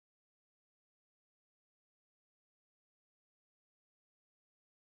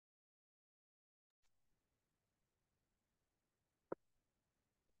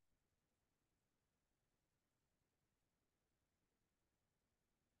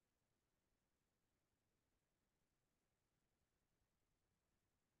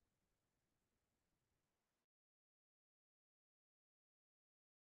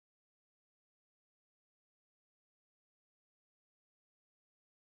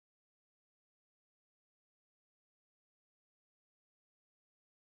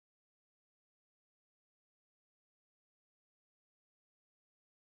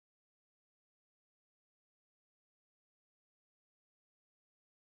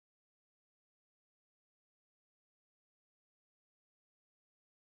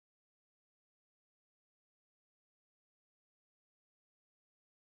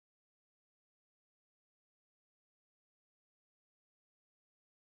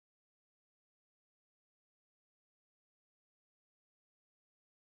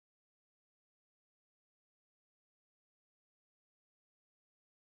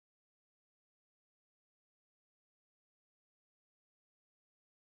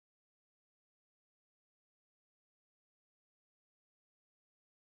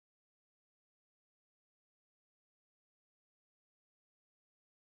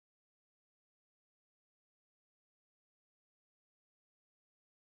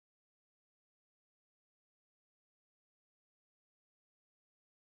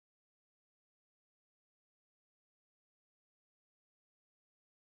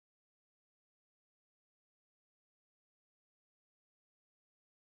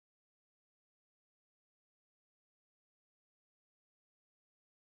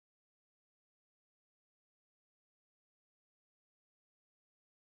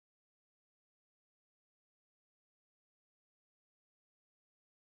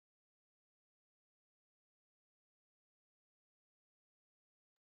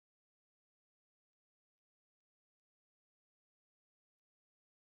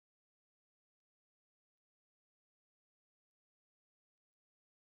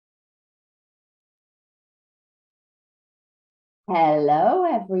Hello,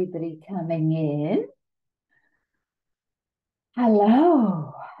 everybody coming in.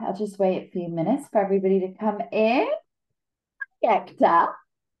 Hello. I'll just wait a few minutes for everybody to come in. Hector,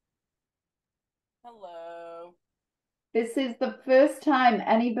 Hello. this is the first time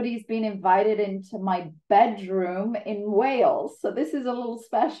anybody's been invited into my bedroom in Wales, so this is a little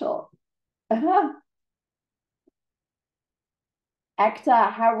special. Hector,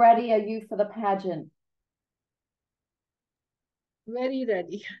 how ready are you for the pageant? Very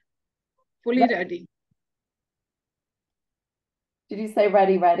ready. Fully ready. Did you say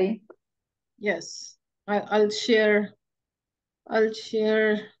ready, ready? Yes. I'll share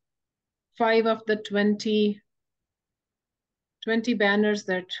 5 of the 20 banners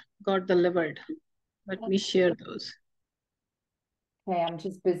that got delivered. Let me share those. Okay, I'm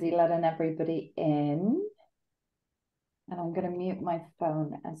just busy letting everybody in. And I'm going to mute my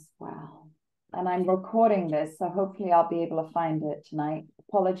phone as well. And I'm recording this, so hopefully I'll be able to find it tonight.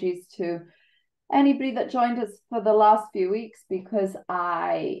 Apologies to anybody that joined us for the last few weeks because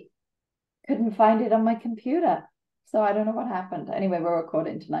I couldn't find it on my computer. So I don't know what happened. Anyway, we're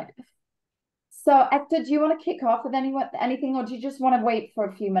recording tonight. So, Hector, do you want to kick off with anything, or do you just want to wait for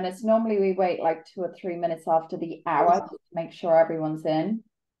a few minutes? Normally, we wait like 2 or 3 minutes after the hour Yes. to make sure everyone's in.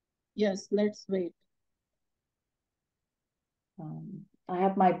 Yes, let's wait. I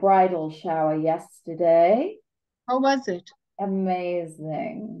had my bridal shower yesterday. How was it?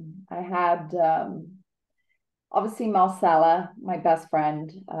 Amazing. I had obviously Marcella, my best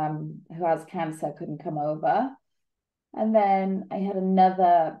friend, who has cancer, couldn't come over. And then I had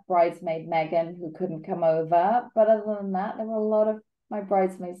another bridesmaid, Megan, who couldn't come over. But other than that, there were a lot of my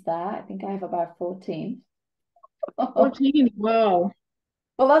bridesmaids there. I think I have about 14. Well, 14. Wow.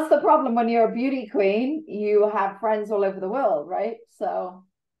 that's the problem when you're a beauty queen. You have friends all over the world, right? So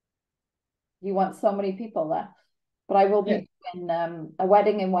you want so many people there. But I will Yes. be doing a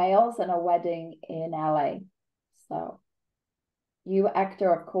wedding in Wales and a wedding in LA. So you,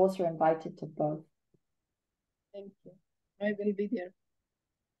 Hector, of course, are invited to both. Thank you. I will be there.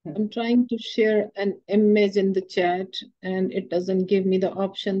 I'm trying to share an image in the chat and it doesn't give me the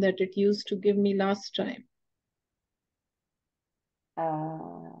option that it used to give me last time.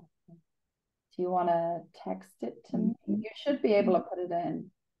 Do you want to text it to me? You should be able to put it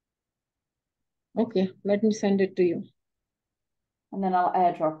in. Okay, let me send it to you. And then I'll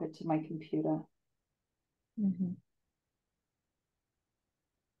airdrop it to my computer.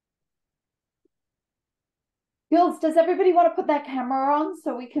 Girls, does everybody want to put their camera on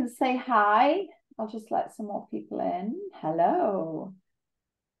so we can say hi? I'll just let some more people in. Hello.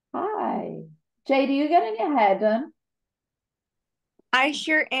 Hi. Jay, do you get in your hair done? I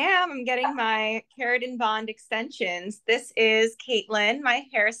sure am. I'm getting my keratin bond extensions. This is Caitlin, my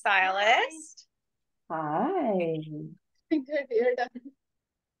hairstylist. Hi. Good, you're done.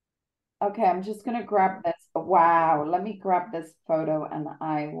 Okay, I'm just going to grab this. Wow, let me grab this photo and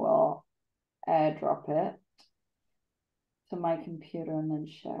I will airdrop it to my computer and then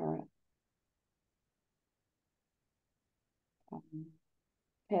share it.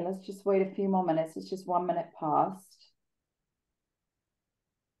 Okay, let's just wait a few more minutes. It's just 1 minute past.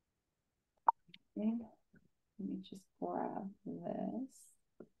 Okay, let me just grab this.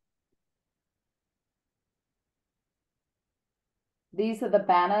 These are the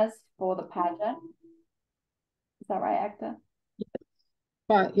banners for the pageant. Is that right, Hector?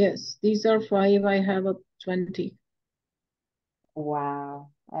 Yes, these are 5. I have a 20. Wow,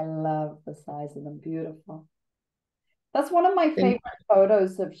 I love the size of them. Beautiful. That's one of my Thank favorite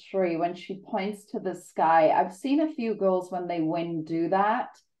photos of Shri when she points to the sky. I've seen a few girls when they win do that.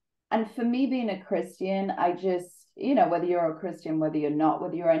 And for me, being a Christian, I just, whether you're a Christian, whether you're not,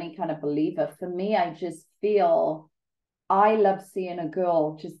 whether you're any kind of believer, for me, I just feel I love seeing a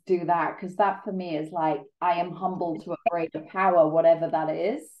girl just do that because that for me is like, I am humbled to a greater power, whatever that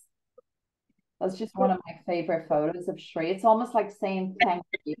is. That's just one of my favorite photos of Shri. It's almost like saying thank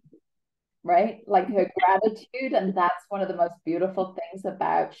you, right? Like her gratitude. And that's one of the most beautiful things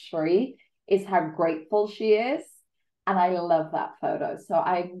about Shri is how grateful she is. And I love that photo. So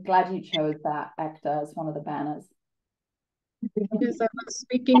I'm glad you chose that, Hector, as one of the banners. Yes, I was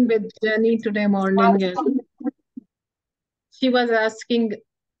speaking with Jenny today morning, and she was asking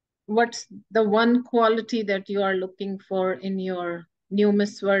what's the one quality that you are looking for in your new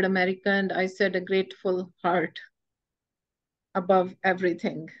Miss World America, and I said a grateful heart above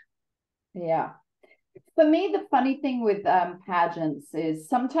everything. Yeah. For me, the funny thing with pageants is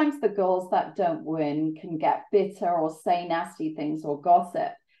sometimes the girls that don't win can get bitter or say nasty things or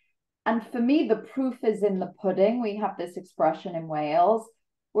gossip. And for me, the proof is in the pudding. We have this expression in Wales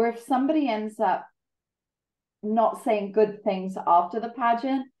where if somebody ends up not saying good things after the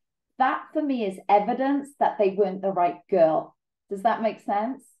pageant, that for me is evidence that they weren't the right girl. Does that make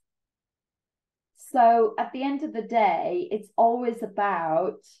sense? So at the end of the day, it's always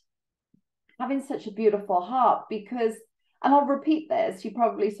about having such a beautiful heart because, and I'll repeat this, you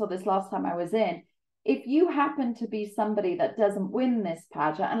probably saw this last time I was in, if you happen to be somebody that doesn't win this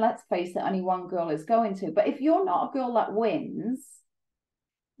pageant, and let's face it, only one girl is going to, but if you're not a girl that wins,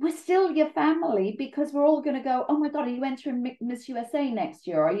 we're still your family because we're all going to go, oh my God, are you entering Miss USA next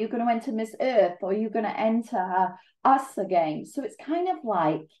year? Are you going to enter Miss Earth? Or are you going to enter us again? So it's kind of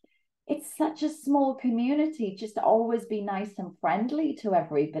like, it's such a small community, just to always be nice and friendly to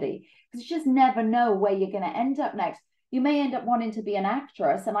everybody because you just never know where you're going to end up next. You may end up wanting to be an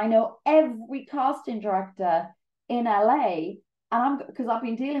actress. And I know every casting director in LA, and because I've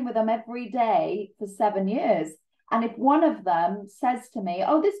been dealing with them every day for 7 years. And if one of them says to me,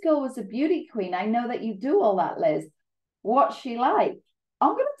 oh, this girl was a beauty queen, I know that you do all that, Liz. What's she like?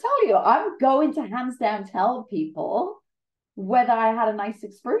 I'm going to tell you, I'm going to hands down tell people whether I had a nice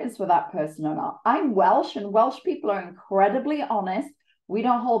experience with that person or not. I'm Welsh, and Welsh people are incredibly honest. We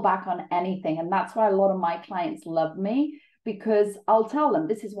don't hold back on anything. And that's why a lot of my clients love me, because I'll tell them,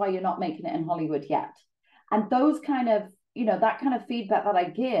 this is why you're not making it in Hollywood yet. And those kind of, that kind of feedback that I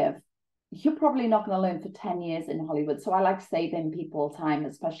give, you're probably not going to learn for 10 years in Hollywood. So I like saving people time,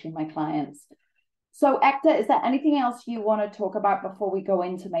 especially my clients. So Ekta, is there anything else you want to talk about before we go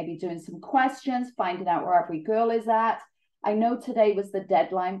into maybe doing some questions, finding out where every girl is at? I know today was the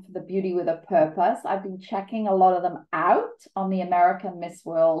deadline for the Beauty with a Purpose. I've been checking a lot of them out on the American Miss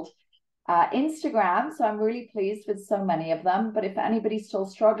World Instagram. So I'm really pleased with so many of them. But if anybody's still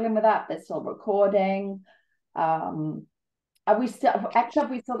struggling with that, they're still recording. Have we still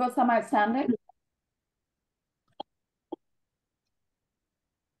got some outstanding?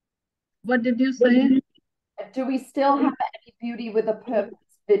 What did you say? Do we still have any Beauty with a Purpose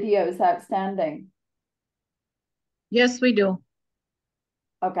videos outstanding? Yes, we do.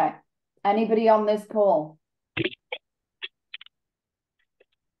 Okay. Anybody on this call?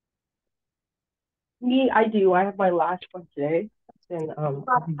 Me, I do. I have my last one today. And I'll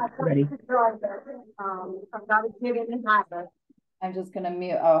be ready. I'm just gonna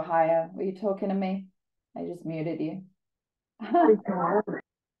mute. Oh, hiya. Were you talking to me? I just muted you.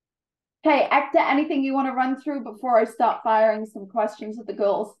 Okay, Ekta, anything you want to run through before I start firing some questions at the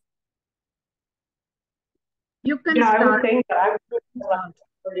girls? You can Yeah, start. I was saying that I was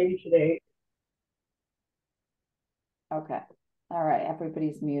doing today. Okay. All right.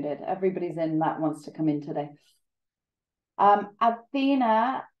 Everybody's muted. Everybody's in that wants to come in today.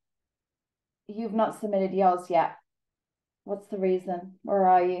 Athena, you've not submitted yours yet. What's the reason? Where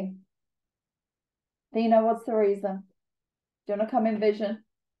are you? Athena, what's the reason? Do you want to come in vision?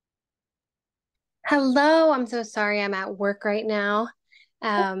 Hello, I'm so sorry. I'm at work right now.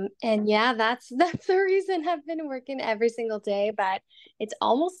 And yeah, that's the reason I've been working every single day, but it's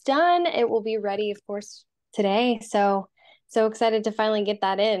almost done. It will be ready, of course, today. So excited to finally get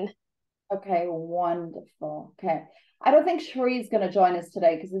that in. Okay, wonderful. Okay. I don't think Shree's going to join us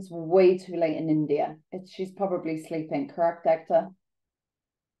today because it's way too late in India. She's probably sleeping, correct, Ekta?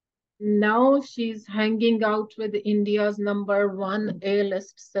 Now she's hanging out with India's #1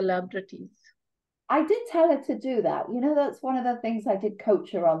 A-list celebrities. I did tell her to do that. That's one of the things I did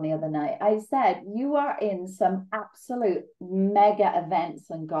coach her on the other night. I said, you are in some absolute mega events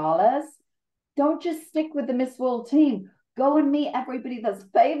and galas. Don't just stick with the Miss World team. Go and meet everybody that's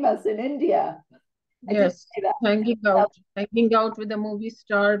famous in India. Yes, hanging out with a movie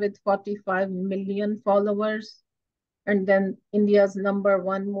star with 45 million followers, and then India's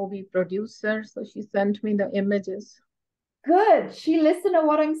 #1 movie producer. So she sent me the images. Good. She listened to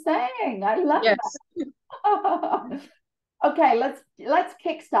what I'm saying. I love that. Okay, let's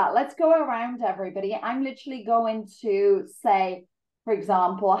kickstart. Let's go around everybody. I'm literally going to say, for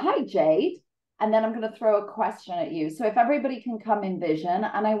example, hi Jade, and then I'm going to throw a question at you. So if everybody can come in vision,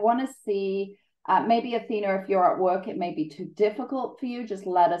 and I want to see, maybe Athena, if you're at work, it may be too difficult for you. Just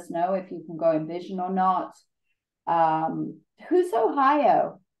let us know if you can go in vision or not. Who's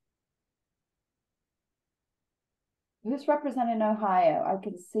Ohio? Who's representing Ohio? I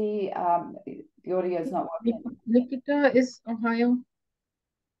can see the audio is not working. Nikita is Ohio.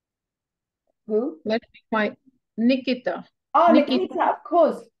 Who? Let me find Nikita. Oh, Nikita, of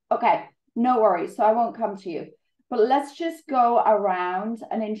course. Okay, no worries. So I won't come to you. But let's just go around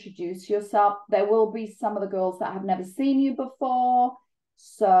and introduce yourself. There will be some of the girls that have never seen you before.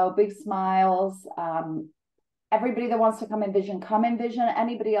 So big smiles. Everybody that wants to come in vision, come in vision.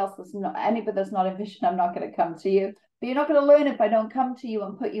 Anybody that's not in vision, I'm not going to come to you. But you're not going to learn if I don't come to you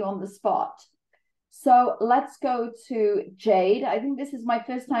and put you on the spot. So let's go to Jade. I think this is my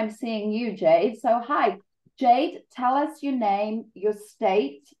first time seeing you, Jade. So hi, Jade, tell us your name, your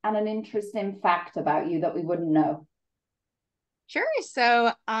state, and an interesting fact about you that we wouldn't know. Sure.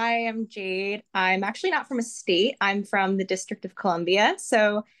 So I am Jade. I'm actually not from a state. I'm from the District of Columbia,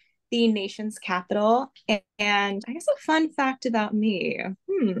 so the nation's capital. And I guess a fun fact about me.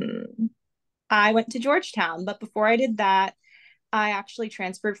 I went to Georgetown, but before I did that, I actually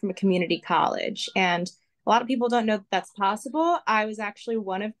transferred from a community college. And a lot of people don't know that that's possible. I was actually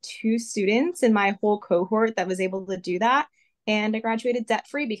one of two students in my whole cohort that was able to do that. And I graduated debt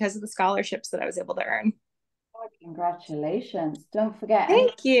free because of the scholarships that I was able to earn. Oh, congratulations. Don't forget,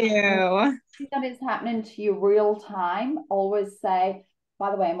 Thank you. that is happening to you real time, always say, by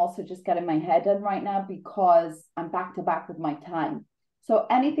the way, I'm also just getting my head in right now because I'm back to back with my time. So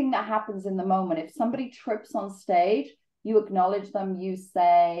anything that happens in the moment, if somebody trips on stage, you acknowledge them, you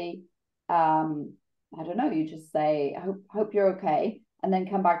say, I don't know, you just say, hope you're okay, and then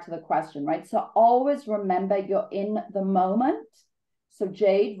come back to the question, right? So always remember you're in the moment. So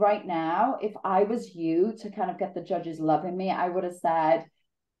Jade, right now, if I was you to kind of get the judges loving me, I would have said,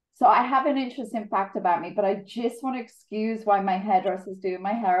 so I have an interesting fact about me, but I just want to excuse why my hairdresser's doing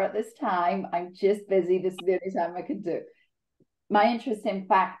my hair at this time. I'm just busy. This is the only time I can do. My interesting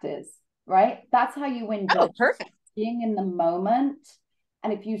fact is, right? That's how you win judges. Oh, perfect. Being in the moment.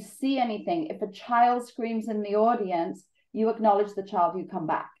 And if you see anything, if a child screams in the audience, you acknowledge the child, you come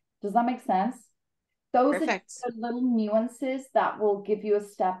back. Does that make sense? Those Perfect. are the little nuances that will give you a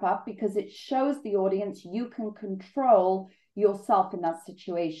step up because it shows the audience you can control yourself in that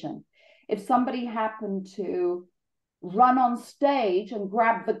situation. If somebody happened to run on stage and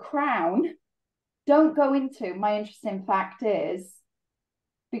grab the crown, don't go into my interesting fact is,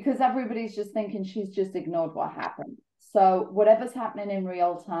 because everybody's just thinking she's just ignored what happened. So whatever's happening in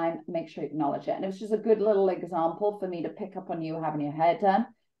real time, make sure you acknowledge it. And it was just a good little example for me to pick up on you having your hair done.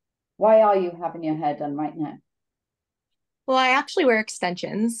 Why are you having your hair done right now? Well, I actually wear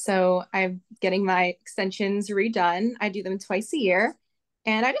extensions, so I'm getting my extensions redone. I do them twice a year,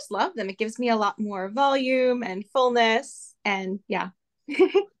 and I just love them. It gives me a lot more volume and fullness, and yeah.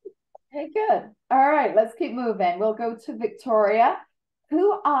 Okay, good. All right, let's keep moving. We'll go to Victoria.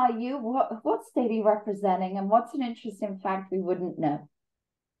 Who are you? What state are you representing? And what's an interesting fact we wouldn't know?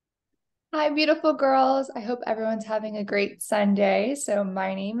 Hi, beautiful girls. I hope everyone's having a great Sunday. So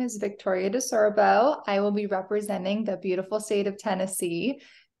my name is Victoria DeSorbo. I will be representing the beautiful state of Tennessee.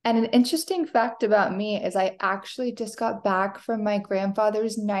 And an interesting fact about me is I actually just got back from my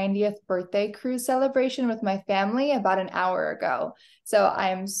grandfather's 90th birthday cruise celebration with my family about an hour ago. So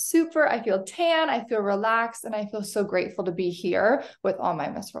I feel tan, I feel relaxed, and I feel so grateful to be here with all my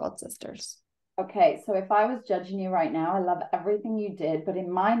Miss World sisters. Okay, so if I was judging you right now, I love everything you did, but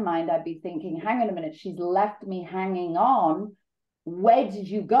in my mind, I'd be thinking, hang on a minute, she's left me hanging on. Where did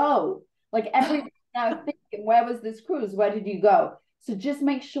you go? Like everybody now thinking, where was this cruise? Where did you go? So just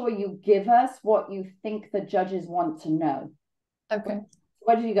make sure you give us what you think the judges want to know. Okay.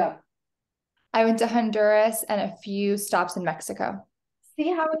 Where did you go? I went to Honduras and a few stops in Mexico. See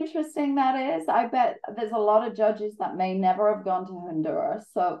how interesting that is? I bet there's a lot of judges that may never have gone to Honduras.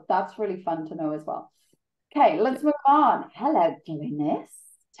 So that's really fun to know as well. Okay, let's move on. Hello, Glynis.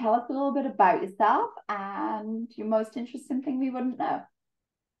 Tell us a little bit about yourself and your most interesting thing we wouldn't know.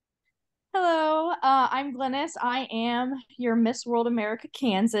 Hello, I'm Glynis. I am your Miss World America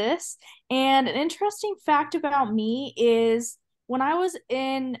Kansas. And an interesting fact about me is when I was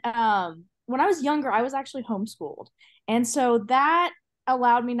when I was younger, I was actually homeschooled. And so that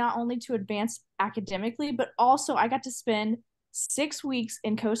allowed me not only to advance academically, but also I got to spend 6 weeks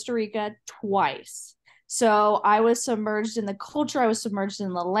in Costa Rica twice. So I was submerged in the culture, I was submerged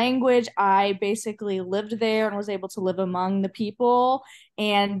in the language. I basically lived there and was able to live among the people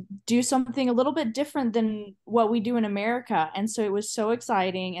and do something a little bit different than what we do in America. And so it was so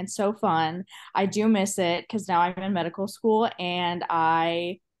exciting and so fun. I do miss it because now I'm in medical school and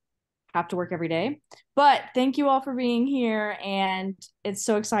I have to work every day. But thank you all for being here. And it's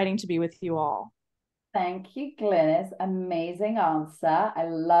so exciting to be with you all. Thank you, Glynis. Amazing answer. I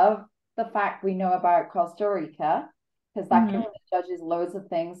love the fact we know about Costa Rica because that gives the judges loads of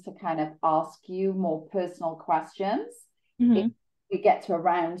things to kind of ask you more personal questions. If we get to a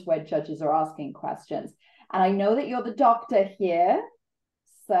round where judges are asking questions. And I know that you're the doctor here.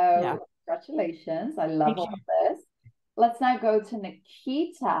 So congratulations. I love all of this. Let's now go to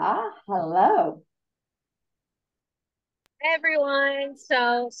Nikita. Hello. Hey everyone.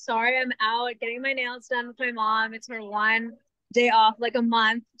 So sorry I'm out getting my nails done with my mom. It's her one day off, like a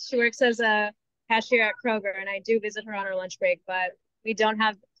month. She works as a cashier at Kroger, and I do visit her on her lunch break, but we don't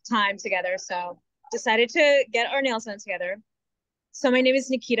have time together. So decided to get our nails done together. So my name is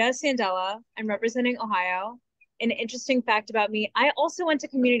Nikita Sandella. I'm representing Ohio. An interesting fact about me, I also went to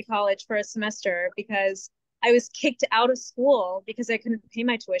community college for a semester because I was kicked out of school because I couldn't pay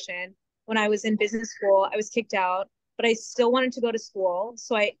my tuition. When I was in business school, I was kicked out, but I still wanted to go to school.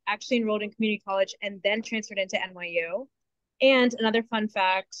 So I actually enrolled in community college and then transferred into NYU. And another fun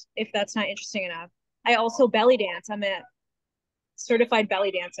fact, if that's not interesting enough, I also belly dance. I'm a certified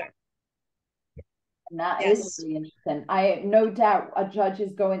belly dancer. And that is really interesting. I have no doubt a judge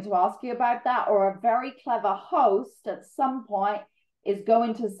is going to ask you about that, or a very clever host at some point is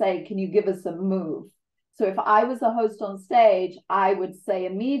going to say, can you give us a move? So if I was a host on stage, I would say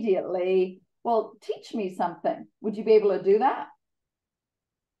immediately, well, teach me something. Would you be able to do that?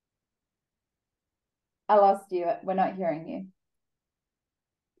 I lost you. We're not hearing you.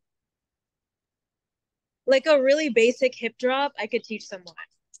 Like a really basic hip drop, I could teach someone.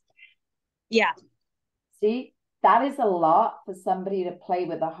 Yeah. See, that is a lot for somebody to play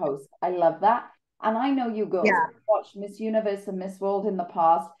with a host. I love that. And I know you girls watched Miss Universe and Miss World in the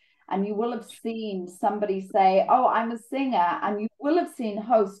past, and you will have seen somebody say, oh, I'm a singer. And you will have seen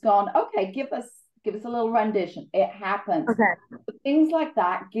hosts gone, okay, give us a little rendition. It happens. Okay. But things like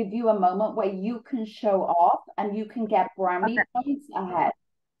that give you a moment where you can show off and you can get brownie points ahead.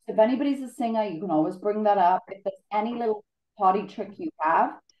 So if anybody's a singer, you can always bring that up. If there's any little party trick you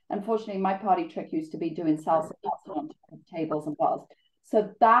have, unfortunately, my party trick used to be doing salsa dancing on top of tables and bars.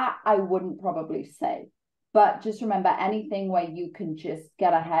 So that I wouldn't probably say. But just remember, anything where you can just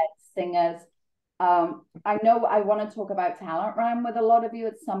get ahead, singers. I know I want to talk about talent round with a lot of you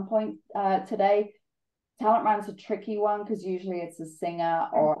at some point today. Talent round's a tricky one because usually it's a singer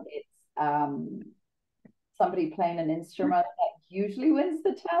or it's somebody playing an instrument that usually wins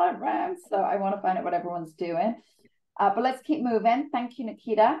the talent round. So I want to find out what everyone's doing. But let's keep moving. Thank you,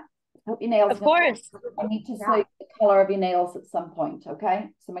 Nikita. Hope your nails. Of course. I need to see the color of your nails at some point, okay?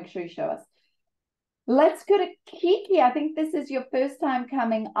 So make sure you show us. Let's go to Kiki. I think this is your first time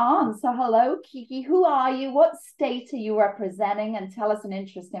coming on. So hello, Kiki. Who are you? What state are you representing? And tell us an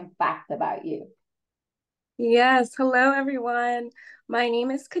interesting fact about you. Yes, hello everyone. My name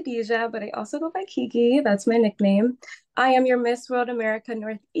is Khadija, but I also go by Kiki. That's my nickname. I am your Miss World America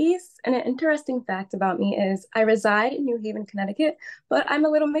Northeast, and an interesting fact about me is I reside in New Haven, Connecticut, but I'm a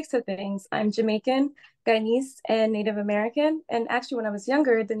little mix of things. I'm Jamaican, Guyanese, and Native American. And actually, when I was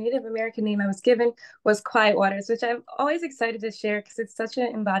younger, the Native American name I was given was Quiet Waters, which I'm always excited to share because it's such an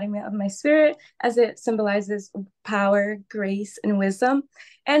embodiment of my spirit as it symbolizes power, grace, and wisdom.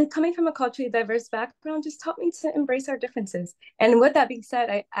 And coming from a culturally diverse background just taught me to embrace our differences. And with that being said,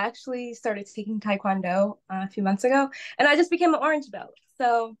 I actually started taking Taekwondo a few months ago, and I just became an orange belt.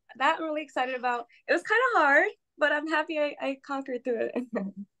 So that I'm really excited about. It was kind of hard, but I'm happy I conquered through it.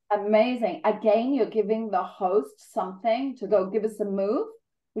 Amazing. Again, you're giving the host something to go give us a move,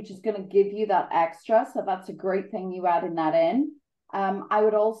 which is going to give you that extra. So that's a great thing you adding that in. I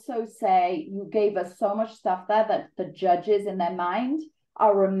would also say you gave us so much stuff there that the judges in their mind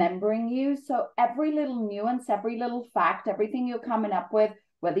are remembering you. So every little nuance, every little fact, everything you're coming up with,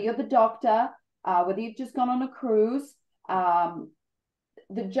 whether you're the doctor, whether you've just gone on a cruise,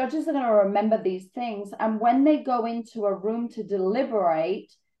 the judges are going to remember these things. And when they go into a room to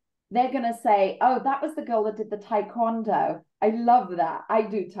deliberate, they're going to say, oh, that was the girl that did the taekwondo. I love that. I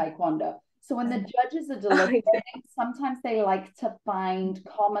do taekwondo. So when the judges are deliberating, sometimes they like to find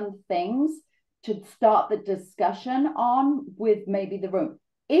common things to start the discussion on with maybe the room.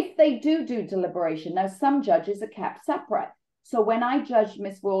 If they do deliberation, now some judges are kept separate. So when I judged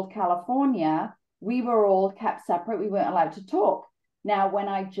Miss World California, we were all kept separate. We weren't allowed to talk. Now, when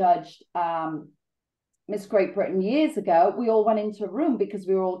I judged Miss Great Britain years ago, we all went into a room because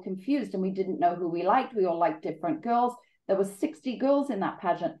we were all confused and we didn't know who we liked. We all liked different girls. There were 60 girls in that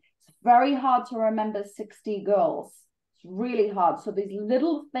pageant. It's very hard to remember 60 girls. It's really hard. So these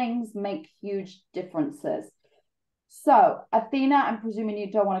little things make huge differences. So Athena, I'm presuming you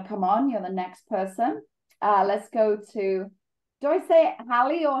don't want to come on. You're the next person. Let's go to, do I say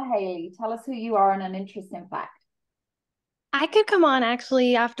Hallie or Haley? Tell us who you are and an interesting fact. I could come on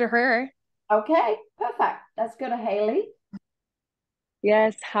actually after her. Okay, perfect. Let's go to Haley.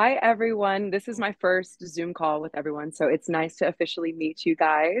 Yes. Hi, everyone. This is my first Zoom call with everyone, so it's nice to officially meet you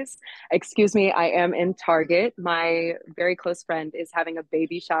guys. Excuse me, I am in Target. My very close friend is having a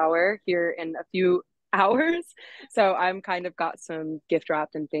baby shower here in a few hours. So I'm kind of got some gift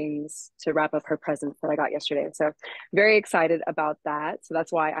wrapped and things to wrap up her presents that I got yesterday. So very excited about that. So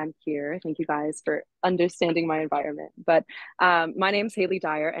that's why I'm here. Thank you guys for understanding my environment. But my name's Haley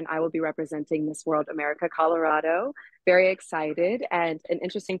Dyer, and I will be representing Miss World America Colorado. Very excited. And an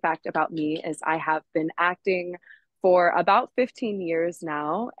interesting fact about me is I have been acting for about 15 years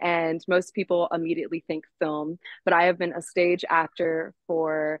now, and most people immediately think film, but I have been a stage actor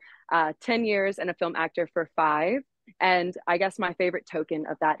for 10 years and a film actor for 5. And I guess my favorite token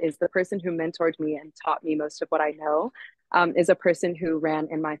of that is the person who mentored me and taught me most of what I know is a person who ran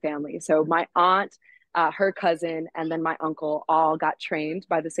in my family. So my aunt, her cousin, and then my uncle all got trained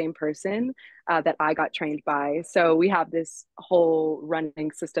by the same person that I got trained by. So we have this whole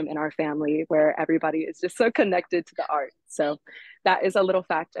running system in our family where everybody is just so connected to the art. So that is a little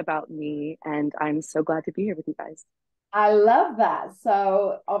fact about me, and I'm so glad to be here with you guys. I love that.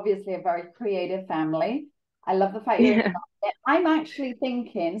 So obviously a very creative family. I love the fact you're Yeah. I'm actually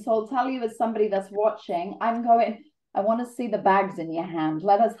thinking, so I'll tell you as somebody that's watching, I want to see the bags in your hand.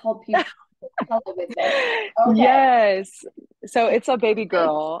 Let us help you color with it. Okay. Yes. So it's a baby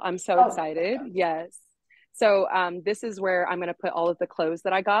girl. I'm so excited. Yes. So this is where I'm going to put all of the clothes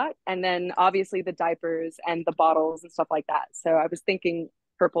that I got, and then obviously the diapers and the bottles and stuff like that. So I was thinking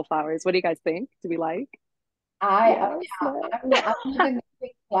purple flowers. What do you guys think? Do we like? I'm loving the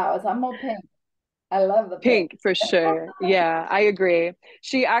pink flowers. I'm more pink. I love the Pink for sure. Yeah, I agree.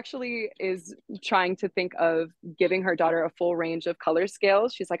 She actually is trying to think of giving her daughter a full range of color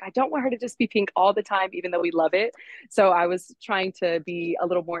scales. She's like, I don't want her to just be pink all the time, even though we love it. So I was trying to be a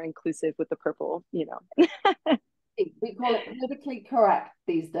little more inclusive with the purple, you know. We call it politically correct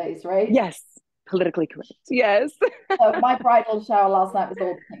these days, right? Yes, politically correct. Yes. So my bridal shower last night was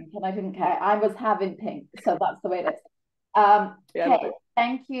all pink, and I didn't care. I was having pink, so that's the way it is. Yeah, okay,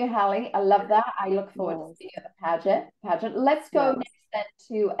 thank you, Hallie. I love that. I look forward to seeing you at the pageant. Let's go next then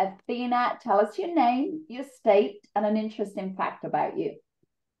to Athena. Tell us your name, your state, and an interesting fact about you.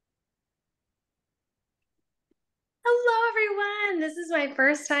 Hello, everyone. This is my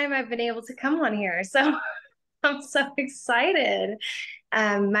first time I've been able to come on here, so I'm so excited.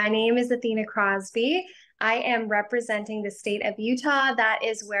 My name is Athena Crosby. I am representing the state of Utah. That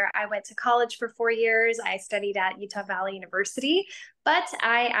is where I went to college for 4 years. I studied at Utah Valley University, but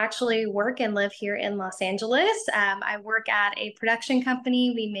I actually work and live here in Los Angeles. I work at a production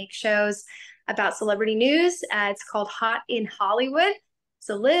company. We make shows about celebrity news. It's called Hot in Hollywood.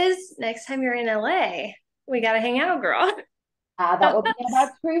 So Liz, next time you're in LA, we got to hang out, girl. That will be in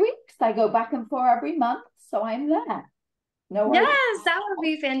about 3 weeks. I go back and forth every month, so I'm there. No worries. Yes, that would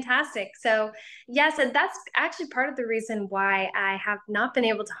be fantastic. So yes, and that's actually part of the reason why I have not been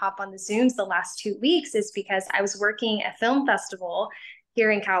able to hop on the Zooms the last 2 weeks is because I was working a film festival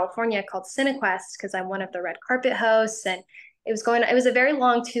here in California called CineQuest because I'm one of the red carpet hosts, and it was a very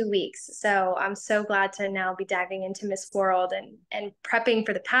long 2 weeks. So I'm so glad to now be diving into Miss World and prepping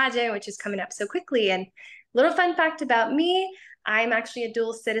for the pageant, which is coming up so quickly. And little fun fact about me, I'm actually a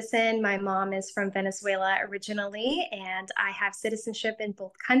dual citizen. My mom is from Venezuela originally, and I have citizenship in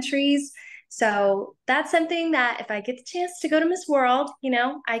both countries. So that's something that if I get the chance to go to Miss World,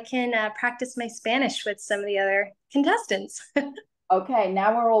 I can practice my Spanish with some of the other contestants. Okay,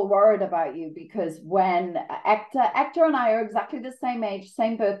 now we're all worried about you because when Hector and I are exactly the same age,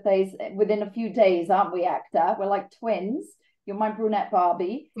 same birthdays, within a few days, aren't we, Hector? We're like twins. You're my brunette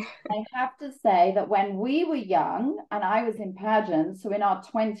Barbie. I have to say that when we were young and I was in pageants, so in our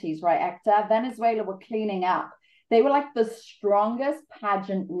 20s, right, Hector, Venezuela were cleaning up. They were like the strongest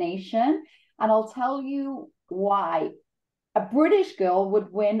pageant nation. And I'll tell you why. A British girl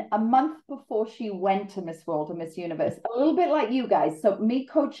would win a month before she went to Miss World or Miss Universe, a little bit like you guys. So me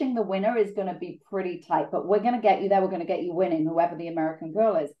coaching the winner is going to be pretty tight, but we're going to get you there. We're going to get you winning, whoever the American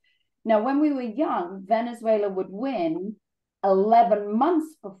girl is. Now, when we were young, Venezuela would win 11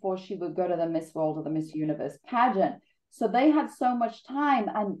 months before she would go to the Miss World or the Miss Universe pageant. So they had so much time,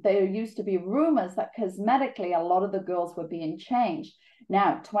 and there used to be rumors that cosmetically a lot of the girls were being changed.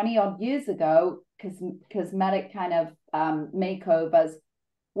 Now, 20 odd years ago, cosmetic kind of makeovers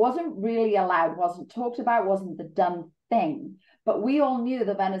wasn't really allowed, wasn't talked about, wasn't the done thing. But we all knew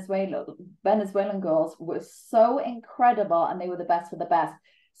the Venezuelan girls were so incredible, and they were the best of the best.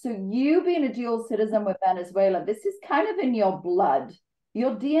 So you being a dual citizen with Venezuela, this is kind of in your blood.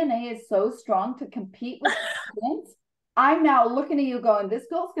 Your DNA is so strong to compete with presidents. I'm now looking at you going, this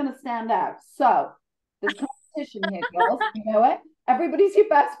girl's going to stand out. So there's competition here, girls. You know it. Everybody's your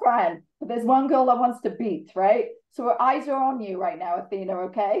best friend, but there's one girl that wants to beat, right? So our eyes are on you right now, Athena,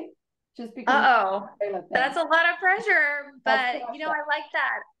 okay? Just because that's a lot of pressure, but I like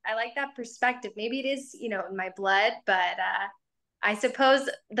that. I like that perspective. Maybe it is, you know, in my blood, but I suppose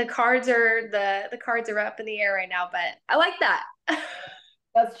the cards are the cards are up in the air right now, but I like that.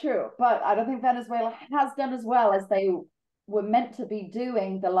 That's true, but I don't think Venezuela has done as well as they were meant to be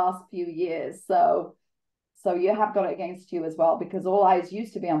doing the last few years. So you have got it against you as well, because all eyes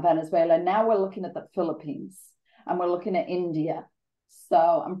used to be on Venezuela. Now we're looking at the Philippines and we're looking at India. So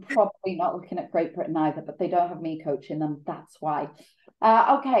I'm probably not looking at Great Britain either, but they don't have me coaching them. That's why.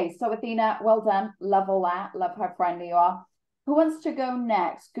 Okay, so Athena, well done. Love all that. Love how friendly you are. Who wants to go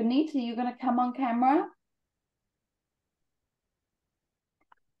next? Gunita, you going to come on camera?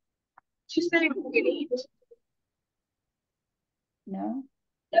 She's saying Gunit. No?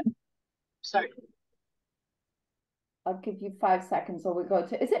 Yep. Sorry. I'll give you 5 seconds or we go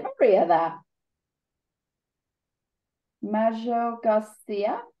to, is it Maria there? Majo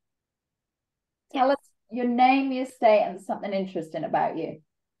Garcia? Tell us your name, your state, and something interesting about you.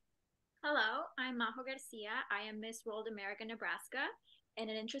 Hello, I'm Majo Garcia. I am Miss World America Nebraska. And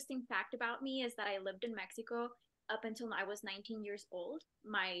an interesting fact about me is that I lived in Mexico up until I was 19 years old.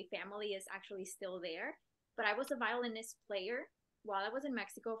 My family is actually still there, but I was a violinist player while I was in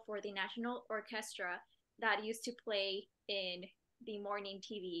Mexico for the National Orchestra that used to play in the morning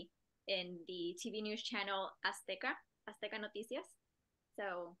TV in the TV news channel Azteca Noticias.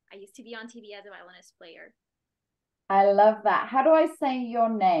 So I used to be on TV as a violinist player. I love that. How do I say your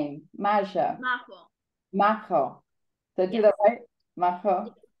name? Majo. Majo. Majo. Did I do Yes. that right? Majo.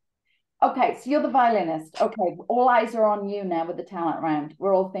 Yes. Okay, so you're the violinist. Okay, all eyes are on you now with the talent round.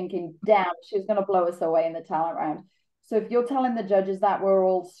 We're all thinking, damn, she's going to blow us away in the talent round. So if you're telling the judges that, we're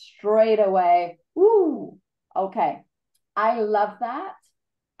all straight away, woo. Okay, I love that.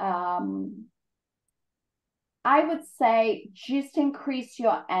 I would say just increase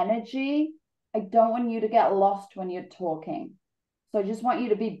your energy. I don't want you to get lost when you're talking. So I just want you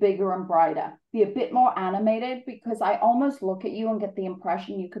to be bigger and brighter. Be a bit more animated, because I almost look at you and get the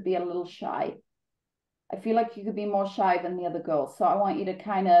impression you could be a little shy. I feel like you could be more shy than the other girls. So I want you to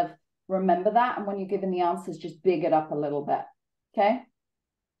kind of remember that. And when you're giving the answers, just big it up a little bit. Okay?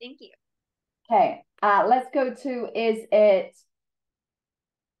 Thank you. Okay. Let's go to, is it,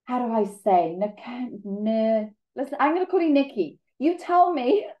 how do I say? Listen, I'm going to call you Nikki. You tell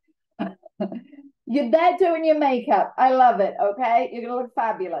me. You're there doing your makeup. I love it. Okay. You're going to look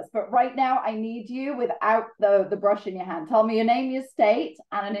fabulous. But right now, I need you without the brush in your hand. Tell me your name, your state,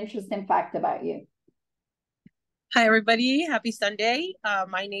 and an interesting fact about you. Hi, everybody. Happy Sunday.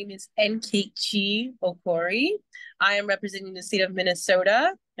 My name is Nkechi Okori. I am representing the state of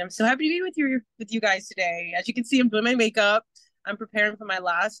Minnesota. I'm so happy to be with you guys today. As you can see, I'm doing my makeup. I'm preparing for my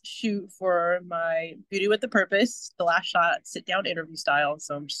last shoot for my Beauty with a Purpose, the last shot, sit down interview style.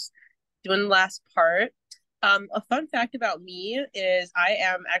 So I'm just doing the last part. A fun fact about me is I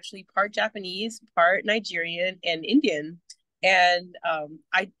am actually part Japanese, part Nigerian, and Indian. And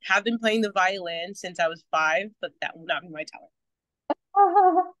I have been playing the violin since I was 5, but that will not be my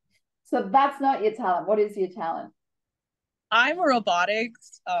talent. So that's not your talent. What is your talent? I'm a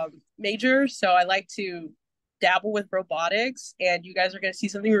robotics major, so I like to dabble with robotics, and you guys are going to see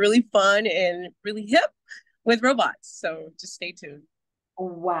something really fun and really hip with robots. So just stay tuned.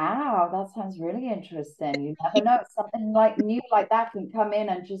 Wow, that sounds really interesting. You never know. Something like new like that can come in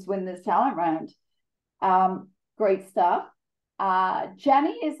and just win this talent round. Great stuff.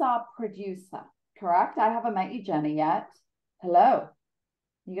 Jenny is our producer, correct? I haven't met you, Jenny, yet. Hello.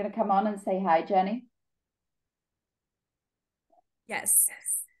 You gonna come on and say hi, Jenny? Yes.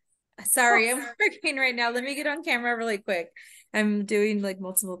 Sorry, I'm working right now. Let me get on camera really quick. I'm doing like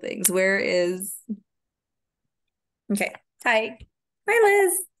multiple things. Where is... Okay. Hi. Hi,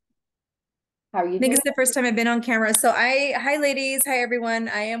 Liz. How are you I think doing? it's the first time I've been on camera. So hi ladies. Hi, everyone.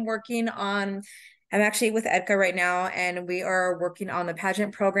 I am working on, I'm actually with Edka right now, and we are working on the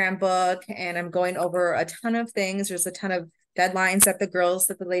pageant program book, and I'm going over a ton of things. There's a ton of deadlines that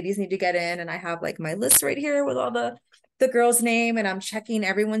the ladies need to get in. And I have like my list right here with all the girls' name, and I'm checking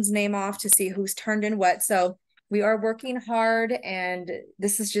everyone's name off to see who's turned in what. So we are working hard, and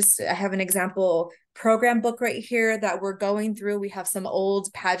this is just, I have an example program book right here that we're going through. We have some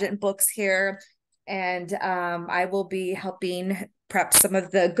old pageant books here, and I will be helping prep some of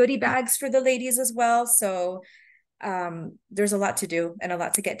the goodie bags for the ladies as well. So there's a lot to do and a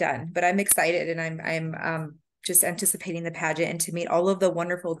lot to get done, but I'm excited, and I'm just anticipating the pageant and to meet all of the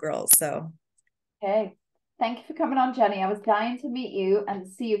wonderful girls. So okay, thank you for coming on, Jenny. I was dying to meet you and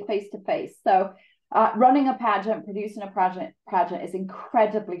see you face to face. So running a pageant, producing a pageant is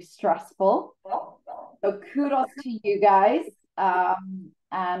incredibly stressful. So kudos to you guys.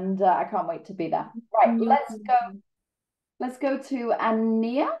 And I can't wait to be there. Right, let's go. Let's go to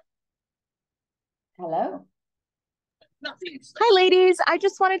Ania. Hello. Hi, ladies. I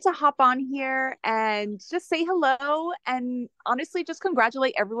just wanted to hop on here and just say hello and honestly just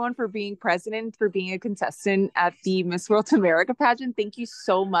congratulate everyone for being president, for being a contestant at the Miss World America pageant. Thank you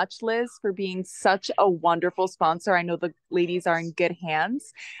so much, Liz, for being such a wonderful sponsor. I know the ladies are in good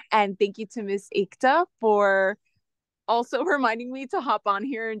hands. And thank you to Miss Ikta for also reminding me to hop on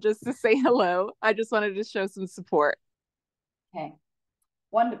here and just to say hello. I just wanted to show some support. Okay.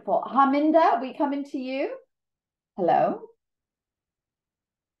 Wonderful. Harminder, we coming to you. Hello.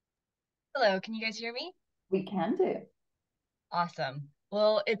 Hello, can you guys hear me? We can do. Awesome.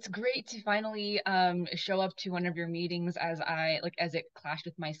 Well, it's great to finally show up to one of your meetings as it clashed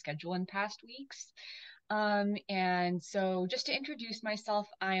with my schedule in past weeks. And so just to introduce myself,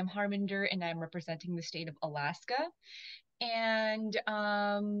 I am Harminder and I'm representing the state of Alaska. And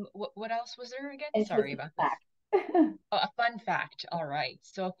what else was there again? Sorry about that. Oh, a fun fact. All right.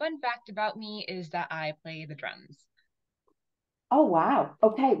 So a fun fact about me is that I play the drums. Oh, wow.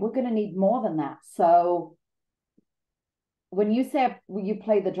 Okay, we're going to need more than that. So when you say you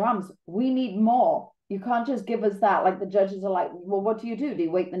play the drums, we need more. You can't just give us that. Like the judges are like, well, what do? Do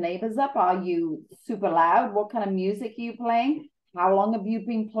you wake the neighbors up? Are you super loud? What kind of music are you playing? How long have you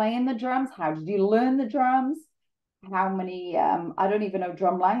been playing the drums? How did you learn the drums? How many, I don't even know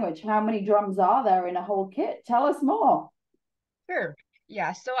drum language. How many drums are there in a whole kit? Tell us more. Sure.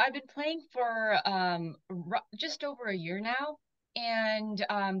 Yeah, so I've been playing for just over a year now. And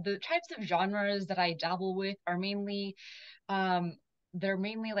the types of genres that I dabble with are mainly they're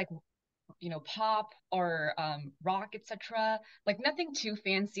mainly like pop or rock, etc. Like nothing too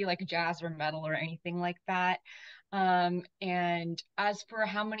fancy like jazz or metal or anything like that. And as for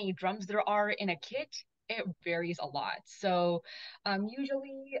how many drums there are in a kit, it varies a lot. So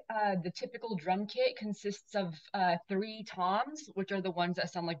usually the typical drum kit consists of 3 toms, which are the ones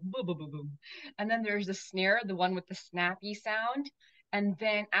that sound like boom, boom, boom, boom. And then there's the snare, the one with the snappy sound. And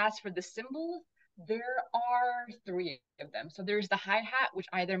then as for the cymbals, there are 3 of them. So there's the hi-hat, which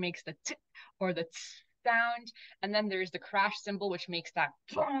either makes the t or the t sound, and then there's the crash cymbal, which makes that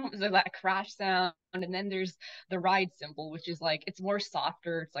that crash sound, and then there's the ride cymbal, which is like it's more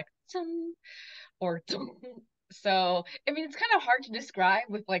softer. It's like or so I mean it's kind of hard to describe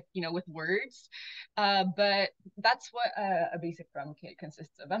with with words, but that's what a basic drum kit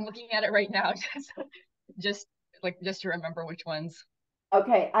consists of. I'm looking at it right now just just to remember which ones.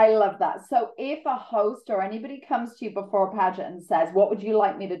 Okay, I love that. So if a host or anybody comes to you before a pageant and says, what would you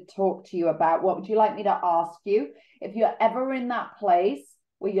like me to talk to you about? What would you like me to ask you? If you're ever in that place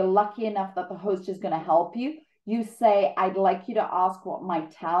where you're lucky enough that the host is going to help you, you say, I'd like you to ask what my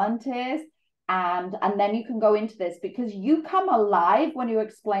talent is. And then you can go into this because you come alive when you're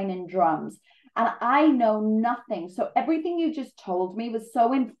explaining drums. And I know nothing. So everything you just told me was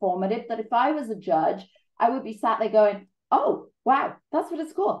so informative that if I was a judge, I would be sat there going, oh, wow, that's what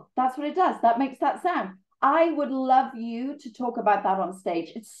it's called. That's what it does. That makes that sound. I would love you to talk about that on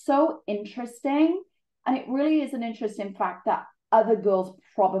stage. It's so interesting. And it really is an interesting fact that other girls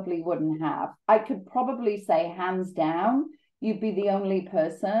probably wouldn't have. I could probably say, hands down, you'd be the only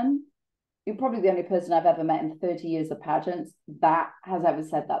person. You're probably the only person I've ever met in 30 years of pageants that has ever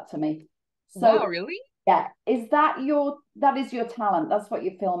said that to me. So, wow, really? Yeah. That is your talent? That's what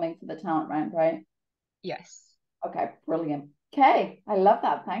you're filming for the talent round, right? Yes. Okay, brilliant. Okay, I love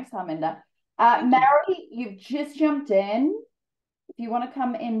that. Thanks, Harminder. Mary, you've just jumped in. If you want to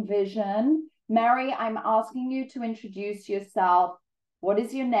come in vision. Mary, I'm asking you to introduce yourself. What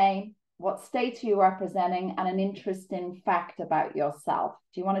is your name? What state are you representing? And an interesting fact about yourself.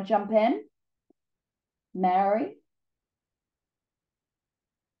 Do you want to jump in? Mary?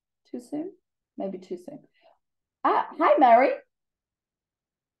 Too soon? Maybe too soon. Hi, Mary.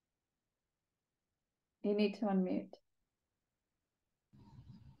 You need to unmute.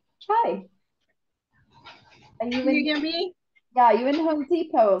 Hi. Can you hear me? Yeah, are you in Home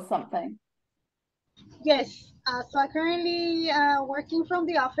Depot or something? Yes. So I'm currently working from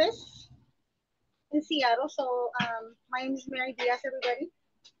the office in Seattle. So my name is Mary Diaz, everybody.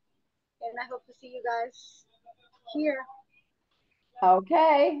 And I hope to see you guys here.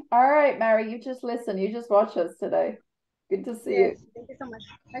 Okay. All right, Mary, you just listen. You just watch us today. Good to see you. Thank you so much.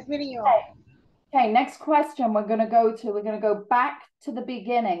 Nice meeting you all. Okay, next question we're going to go back to the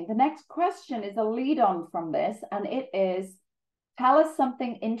beginning. The next question is a lead on from this, and it is, tell us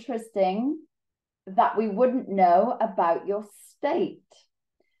something interesting that we wouldn't know about your state.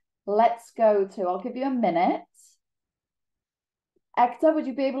 Let's go to, I'll give you a minute. Ekta, would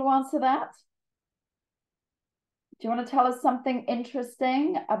you be able to answer that? Do you want to tell us something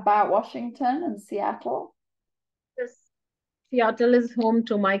interesting about Washington and Seattle? Seattle is home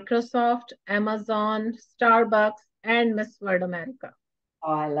to Microsoft, Amazon, Starbucks, and Miss World America.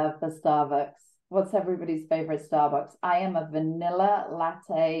 Oh, I love the Starbucks. What's everybody's favorite Starbucks? I am a vanilla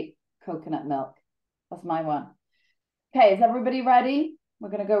latte coconut milk. That's my one. Okay, is everybody ready? We're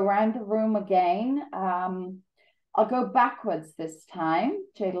going to go around the room again. I'll go backwards this time.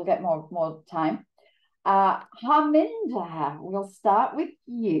 Jade will get more time. Harminder, we'll start with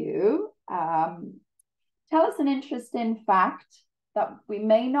you. Tell us an interesting fact that we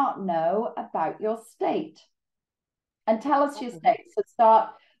may not know about your state. And tell us your state. So start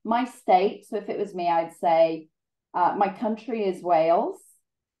my state. So if it was me, I'd say my country is Wales,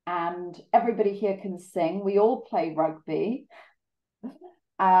 and everybody here can sing. We all play rugby.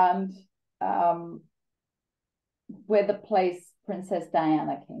 And where the place Princess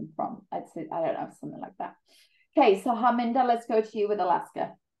Diana came from. I'd say, I don't know, something like that. Okay, so Harminder, let's go to you with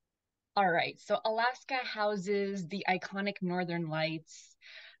Alaska. All right, so Alaska houses the iconic Northern Lights.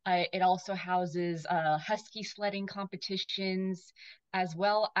 It also houses husky sledding competitions, as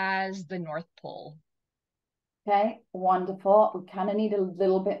well as the North Pole. Okay, wonderful. We kind of need a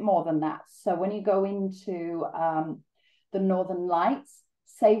little bit more than that. So when you go into the Northern Lights,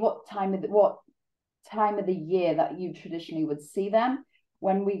 say what time of the year that you traditionally would see them.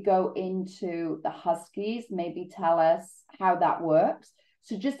 When we go into the Huskies, maybe tell us how that works.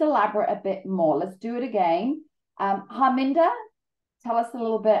 So just elaborate a bit more. Let's do it again. Harminder, tell us a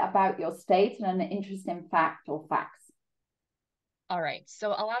little bit about your state and an interesting fact or facts. All right, so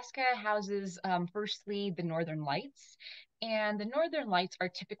Alaska houses, firstly, the Northern Lights, and the Northern Lights are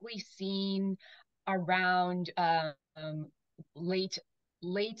typically seen around late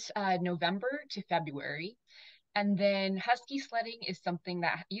November to February. And then husky sledding is something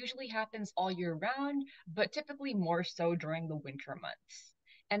that usually happens all year round, but typically more so during the winter months.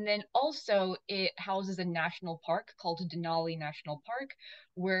 And then also it houses a national park called Denali National Park,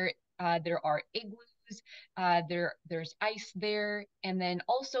 where there are igloos, there's ice there, and then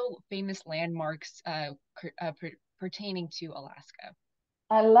also famous landmarks pertaining to Alaska.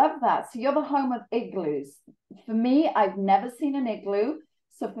 I love that. So you're the home of igloos. For me, I've never seen an igloo.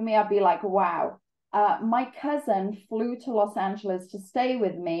 So for me, I'd be like, wow. My cousin flew to Los Angeles to stay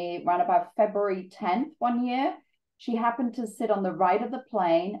with me around about February 10th one year. She happened to sit on the right of the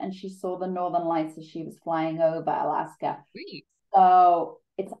plane and she saw the Northern Lights as she was flying over Alaska. Sweet. So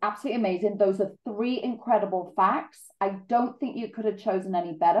it's absolutely amazing. Those are 3 incredible facts. I don't think you could have chosen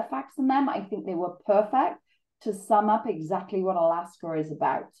any better facts than them. I think they were perfect to sum up exactly what Alaska is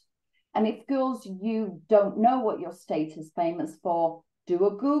about. And if girls, you don't know what your state is famous for, do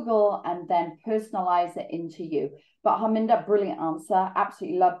a Google and then personalize it into you. But Harminder, brilliant answer.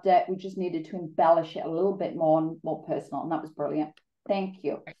 Absolutely loved it. We just needed to embellish it a little bit more and more personal. And that was brilliant. Thank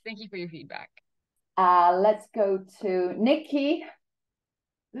you. Thank you for your feedback. Let's go to Nikki.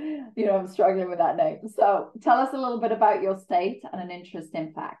 You know, I'm struggling with that name. So tell us a little bit about your state and an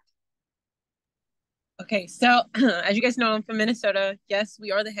interesting fact. Okay, so as you guys know, I'm from Minnesota. Yes,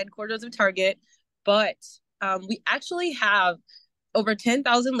 we are the headquarters of Target, but we actually have over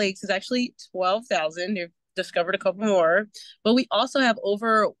 10,000 lakes. It's actually 12,000. They've discovered a couple more, but we also have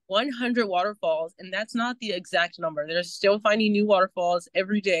over 100 waterfalls, and that's not the exact number. They're still finding new waterfalls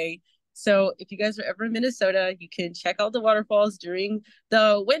every day. So if you guys are ever in Minnesota, you can check out the waterfalls during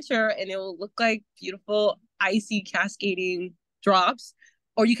the winter, and it will look like beautiful, icy, cascading drops.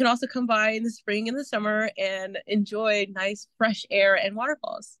 Or you can also come by in the spring and the summer and enjoy nice fresh air and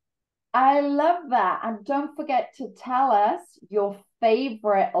waterfalls. I love that. And don't forget to tell us your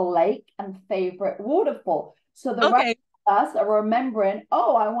favorite lake and favorite waterfall. So the rest of us are remembering,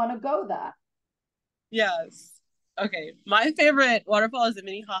 oh, I want to go there. Yes. Okay. My favorite waterfall is the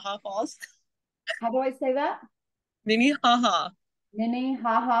Minnehaha Falls. How do I say that? Minnehaha.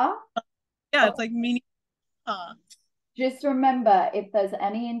 Minnehaha? Yeah, it's like Minnehaha. Just remember, if there's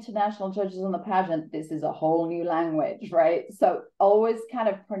any international judges on the pageant, this is a whole new language, right? So always kind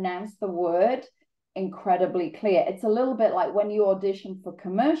of pronounce the word incredibly clear. It's a little bit like when you audition for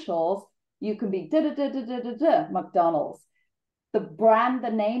commercials, you can be da-da-da-da-da-da, McDonald's. The brand,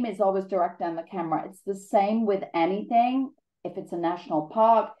 the name is always direct down the camera. It's the same with anything. If it's a national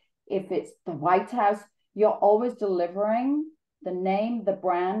park, if it's the White House, you're always delivering the name, the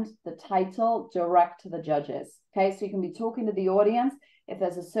brand, the title direct to the judges. Okay, so you can be talking to the audience. If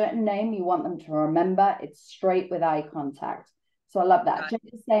there's a certain name you want them to remember, it's straight with eye contact. So I love that.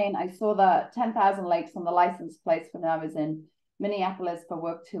 Just saying, I saw the 10,000 lakes on the license plates when I was in Minneapolis for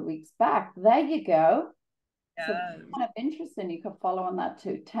work 2 weeks back. There you go. Yes. So that's kind of interesting. You could follow on that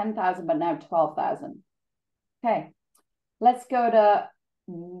too. 10,000, but now 12,000. Okay, let's go to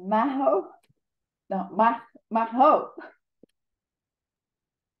Maho. No, Maho.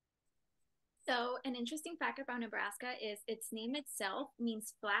 So, an interesting fact about Nebraska is its name itself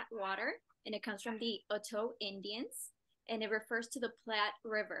means flat water, and it comes from the Oto Indians, and it refers to the Platte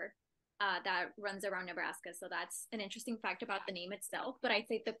River that runs around Nebraska. So, that's an interesting fact about the name itself. But I'd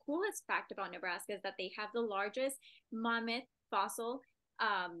say the coolest fact about Nebraska is that they have the largest mammoth fossil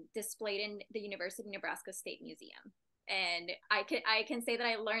displayed in the University of Nebraska State Museum. And I can say that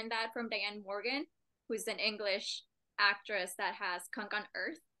I learned that from Diane Morgan, who's an English actress that has Kunk on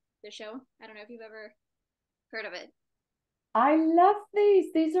Earth, the show. I don't know if you've ever heard of it. I love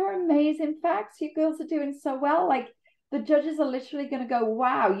these. These are amazing facts. You girls are doing so well. Like the judges are literally going to go,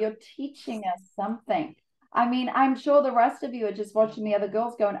 wow, you're teaching us something. I mean, I'm sure the rest of you are just watching the other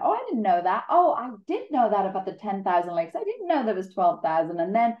girls going, oh, I didn't know that. Oh, I did know that about the 10,000 lakes. I didn't know there was 12,000.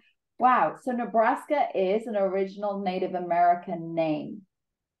 And then, wow. So Nebraska is an original Native American name.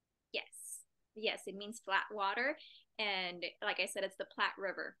 Yes. Yes, it means flat water. And like I said, it's the Platte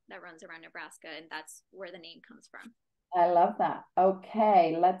River that runs around Nebraska, and that's where the name comes from. I love that.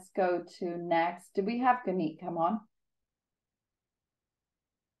 Okay, let's go to next. Do we have Ganit? Come on.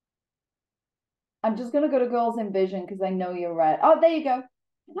 I'm just going to go to Girls in Vision because I know you're right. Oh, there you go.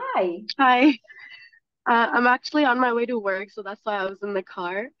 Hi. Hi. I'm actually on my way to work, so that's why I was in the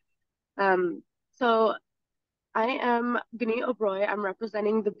car. So I am Ganit O'Broy. I'm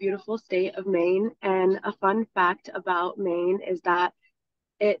representing the beautiful state of Maine, and a fun fact about Maine is that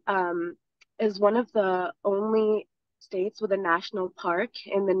it is one of the only states with a national park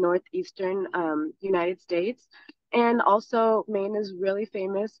in the northeastern United States. And also, Maine is really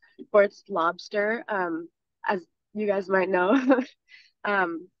famous for its lobster, as you guys might know.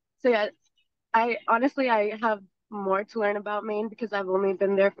 So yeah, I have more to learn about Maine because I've only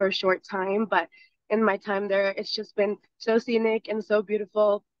been there for a short time, but in my time there, it's just been so scenic and so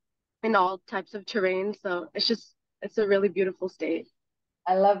beautiful in all types of terrain. So it's a really beautiful state.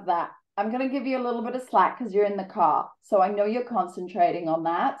 I love that. I'm going to give you a little bit of slack because you're in the car. So I know you're concentrating on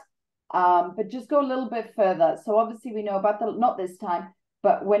that. But just go a little bit further. So obviously we know about not this time,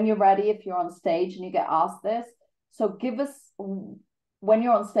 but when you're ready, if you're on stage and you get asked this. So give us, when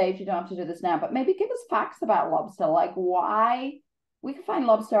you're on stage, you don't have to do this now, but maybe give us facts about lobster, like why we can find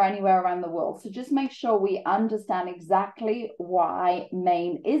lobster anywhere around the world. So just make sure we understand exactly why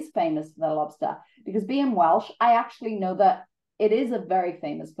Maine is famous for their lobster. Because being Welsh, I actually know that it is a very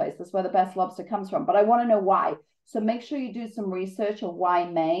famous place. That's where the best lobster comes from. But I want to know why. So make sure you do some research of why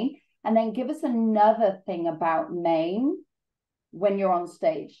Maine. And then give us another thing about Maine when you're on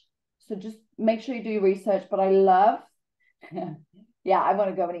stage. So just make sure you do your research. But I love, yeah, I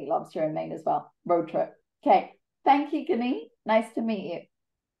want to go and eat lobster in Maine as well. Road trip. Okay. Thank you, Ganit. Nice to meet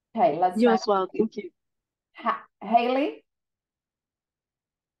you. Okay, let's You as well. Thank you. Haley,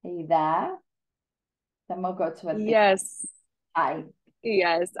 are you there? Then we'll go to a Yes. Hi.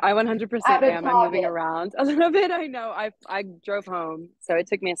 Yes, I 100% am. I'm moving around a little bit. I know. I drove home, so it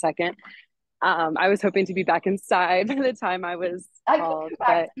took me a second. I was hoping to be back inside by the time I was called,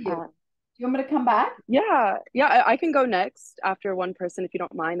 but do you want me to come back? Yeah, I can go next after one person if you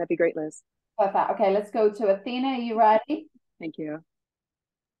don't mind. That'd be great, Liz. Perfect. Okay, let's go to Athena. Are you ready? Thank you.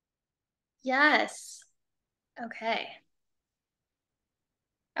 Yes. Okay.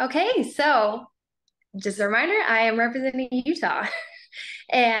 Okay, so just a reminder, I am representing Utah.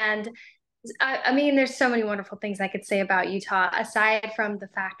 And I mean, there's so many wonderful things I could say about Utah, aside from the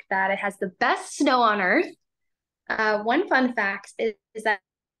fact that it has the best snow on earth. One fun fact is that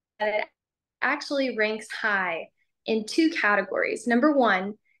it actually ranks high in two categories. Number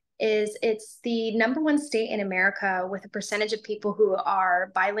one is it's the number one state in America with a percentage of people who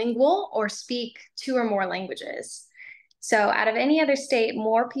are bilingual or speak two or more languages. So out of any other state,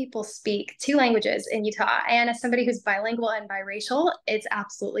 more people speak two languages in Utah. And as somebody who's bilingual and biracial, it's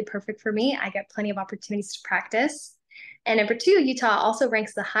absolutely perfect for me. I get plenty of opportunities to practice. And number two, Utah also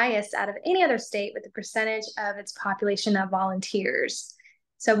ranks the highest out of any other state with the percentage of its population of volunteers.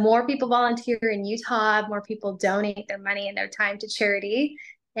 So more people volunteer in Utah, more people donate their money and their time to charity.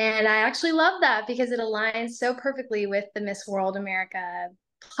 And I actually love that because it aligns so perfectly with the Miss World America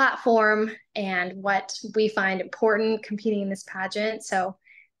platform and what we find important competing in this pageant. So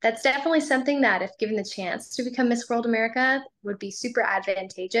that's definitely something that, if given the chance to become Miss World America, would be super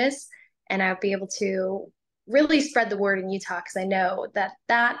advantageous. And I would be able to really spread the word in Utah because I know that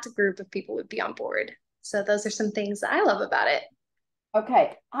that group of people would be on board. So those are some things that I love about it.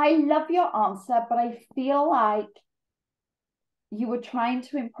 Okay, I love your answer, but I feel like you were trying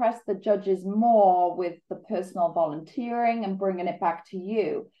to impress the judges more with the personal volunteering and bringing it back to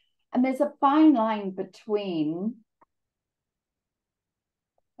you. And there's a fine line between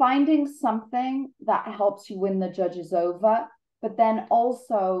finding something that helps you win the judges over, but then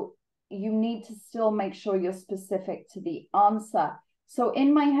also you need to still make sure you're specific to the answer. So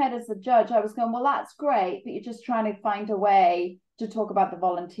in my head as a judge, I was going, well, that's great, but you're just trying to find a way to talk about the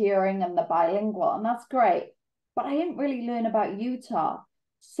volunteering and the bilingual, and that's great. But I didn't really learn about Utah.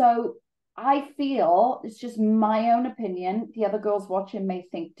 So I feel, it's just my own opinion, the other girls watching may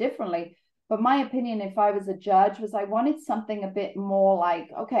think differently, but my opinion, if I was a judge, was I wanted something a bit more like,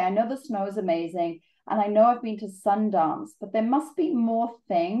 okay, I know the snow is amazing, and I know I've been to Sundance, but there must be more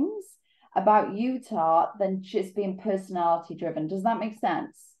things about Utah than just being personality driven. Does that make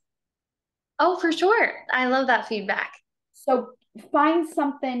sense? Oh, for sure. I love that feedback. So find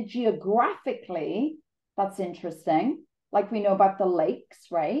something geographically that's interesting, like we know about the lakes,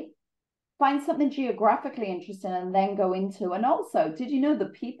 right? Find something geographically interesting and then go into, and also, did you know the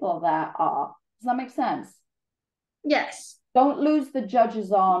people there are? Does that make sense? Yes. Don't lose the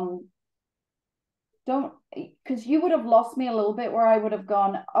judges on, don't, because you would have lost me a little bit where I would have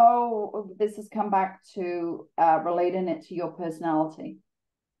gone, oh, this has come back to relating it to your personality.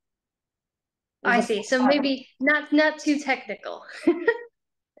 I see. So maybe not too technical.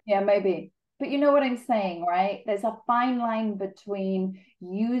 Yeah, maybe. But you know what I'm saying, right? There's a fine line between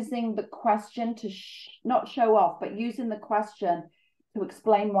using the question to not show off, but using the question to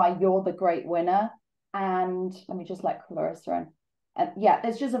explain why you're the great winner. And let me just let Clarissa in. And yeah,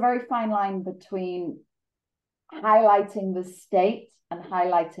 there's just a very fine line between highlighting the state and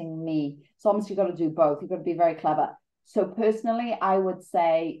highlighting me. So obviously you've got to do both. You've got to be very clever. So personally, I would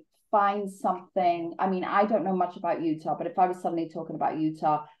say find something. I mean, I don't know much about Utah, but if I was suddenly talking about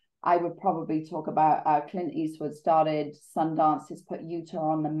Utah, I would probably talk about Clint Eastwood started Sundance, has put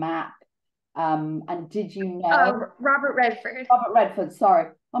Utah on the map. And did you know? Robert Redford. Robert Redford,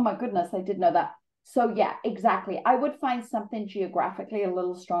 sorry. Oh my goodness, I did know that. So yeah, exactly. I would find something geographically a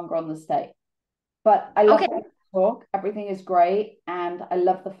little stronger on the state. But I love the talk. Everything is great. And I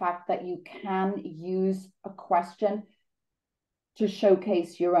love the fact that you can use a question to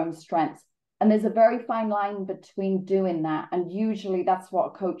showcase your own strengths. And there's a very fine line between doing that. And usually that's what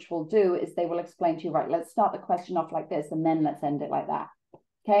a coach will do, is they will explain to you, right, let's start the question off like this, and then let's end it like that.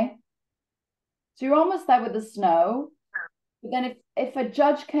 Okay. So you're almost there with the snow. But then if a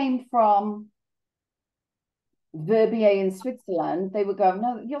judge came from Verbier in Switzerland, they would go,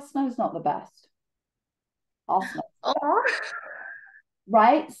 no, your snow's not the best. Our snow. Oh.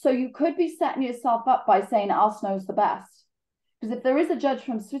 Right? So you could be setting yourself up by saying our snow's the best. Because if there is a judge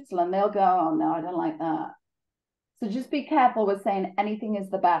from Switzerland, they'll go, oh, no, I don't like that. So just be careful with saying anything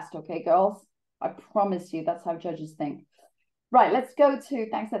is the best, okay, girls? I promise you that's how judges think. Right, let's go to,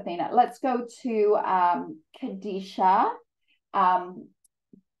 thanks, Athena. Let's go to Kadisha,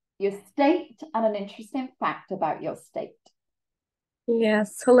 your state and an interesting fact about your state.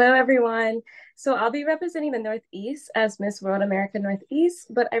 Yes, hello everyone. So I'll be representing the Northeast as Miss World America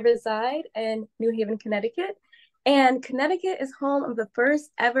Northeast, but I reside in New Haven, Connecticut. And Connecticut is home of the first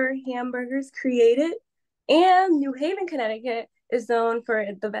ever hamburgers created. And New Haven, Connecticut is known for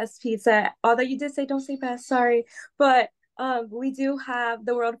the best pizza. Although you did say don't say best, sorry. But we do have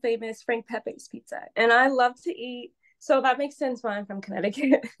the world famous Frank Pepe's pizza. And I love to eat. So that makes sense why I'm from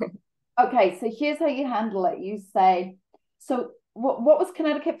Connecticut. Okay, so here's how you handle it. You say, so what was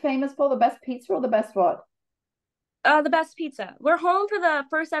Connecticut famous for? The best pizza or the best what? The best pizza. We're home for the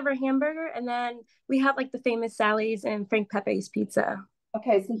first ever hamburger, and then we have like the famous Sally's and Frank Pepe's pizza.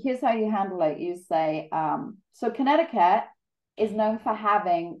 Okay, so here's how you handle it. You say, so Connecticut is known for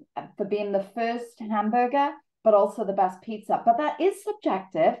being the first hamburger, but also the best pizza. But that is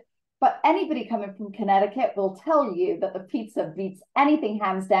subjective. But anybody coming from Connecticut will tell you that the pizza beats anything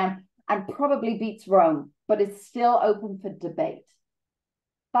hands down and probably beats Rome, but it's still open for debate.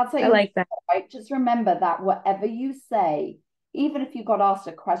 That's how you like that. Right? Just remember that whatever you say, even if you got asked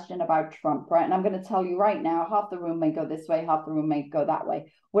a question about Trump, right? And I'm going to tell you right now, half the room may go this way, half the room may go that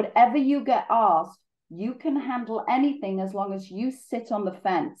way. Whatever you get asked, you can handle anything as long as you sit on the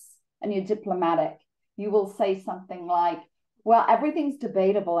fence and you're diplomatic. You will say something like, well, everything's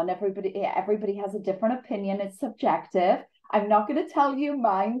debatable and everybody has a different opinion. It's subjective. I'm not going to tell you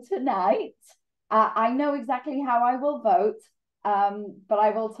mine tonight. I know exactly how I will vote. But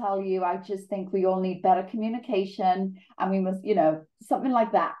I will tell you, I just think we all need better communication, and we must, something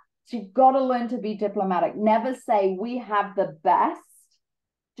like that. So you've got to learn to be diplomatic. Never say we have the best.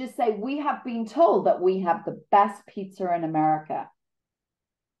 Just say we have been told that we have the best pizza in America.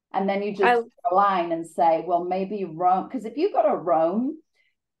 And then you just line and say, well, maybe Rome, because if you go to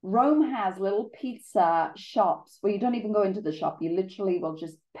Rome has little pizza shops where you don't even go into the shop. You literally will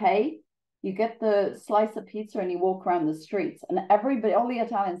just pay. You get the slice of pizza and you walk around the streets, and everybody, all the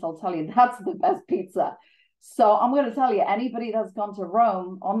Italians will tell you that's the best pizza. So I'm going to tell you, anybody that's gone to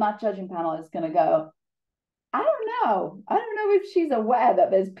Rome on that judging panel is going to go, I don't know. I don't know if she's aware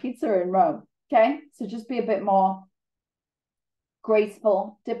that there's pizza in Rome. Okay. So just be a bit more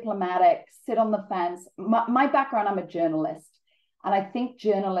graceful, diplomatic, sit on the fence. My background, I'm a journalist. And I think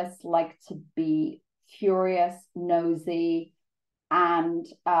journalists like to be curious, nosy, and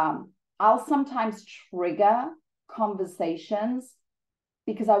I'll sometimes trigger conversations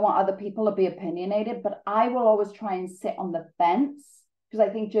because I want other people to be opinionated, but I will always try and sit on the fence because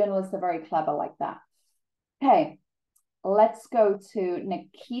I think journalists are very clever like that. Okay, let's go to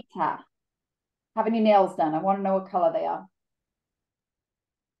Nikita. Having your nails done. I want to know what color they are.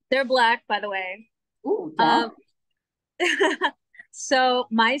 They're black, by the way. Ooh, damn. So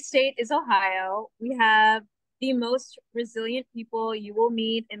my state is Ohio. We have the most resilient people you will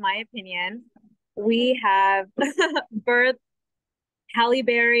meet, in my opinion. We have birthed Halle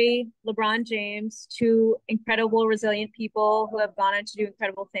Berry, LeBron James, two incredible, resilient people who have gone on to do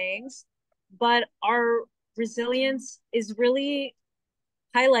incredible things. But our resilience is really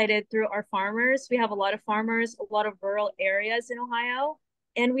highlighted through our farmers. We have a lot of farmers, a lot of rural areas in Ohio,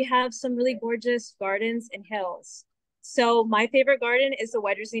 and we have some really gorgeous gardens and hills. So my favorite garden is the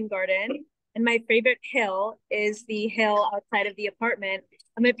Wedgersine Garden, and my favorite hill is the hill outside of the apartment.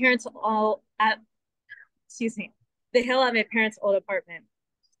 And my parents all at, excuse me, the hill at my parents' old apartment.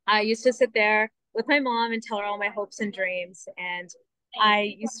 I used to sit there with my mom and tell her all my hopes and dreams. And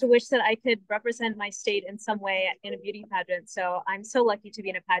I used to wish that I could represent my state in some way in a beauty pageant. So I'm so lucky to be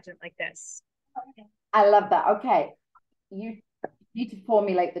in a pageant like this. I love that. Okay. You need to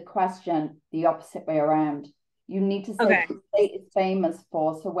formulate the question the opposite way around. You need to say Okay. the state is famous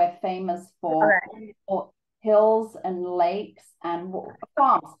for. So we're famous for, Okay. for hills and lakes and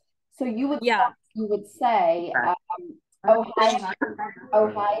farms. So you would say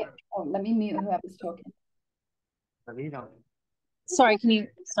Ohio. Oh, let me mute whoever's talking. Sorry,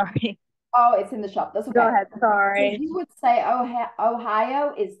 sorry. Oh, it's in the shop. That's okay. Go ahead. Sorry. So you would say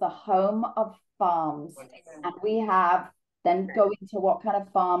Ohio is the home of farms. And we have, then go into what kind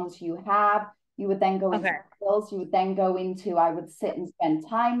of farms you have. You would then go into hills. You would then go into, I would sit and spend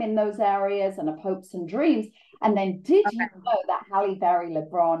time in those areas and of hopes and dreams. And then did you know that Halle Berry,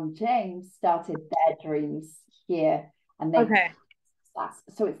 LeBron James started their dreams here? And they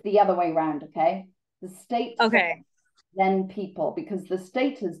so it's the other way around, okay? The state then people, because the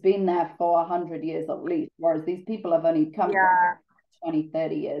state has been there for 100 years at least, whereas these people have only come for 20,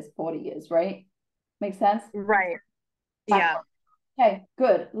 30 years, 40 years, right? Make sense? Right. Yeah. Okay,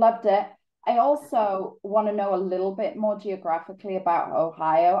 good. Loved it. I also want to know a little bit more geographically about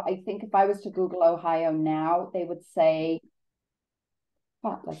Ohio. I think if I was to Google Ohio now, they would say,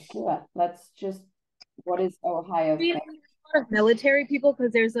 let's do it. Let's just, what is Ohio? A lot of military people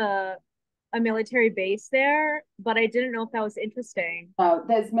because there's a military base there, but I didn't know if that was interesting. No,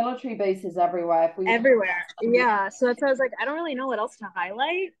 there's military bases everywhere. Everywhere. Yeah. So that's why I was like, I don't really know what else to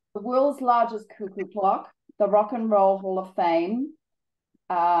highlight. The world's largest cuckoo clock, the Rock and Roll Hall of Fame,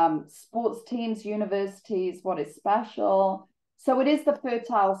 sports teams, universities, what is special. So it is the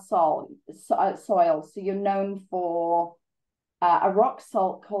fertile soil. So you're known for a rock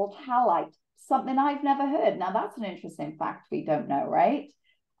salt called halite, something I've never heard. Now that's an interesting fact we don't know, right?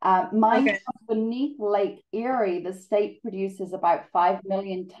 Beneath Lake Erie, the state produces about 5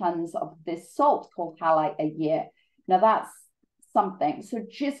 million tons of this salt called halite a year. Now that's something. So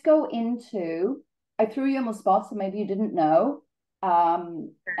just go into, I threw you on the spot, so maybe you didn't know.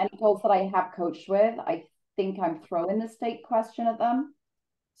 Any girls that I have coached with, I think I'm throwing the state question at them.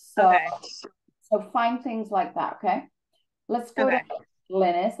 So, so find things like that, okay? Let's go to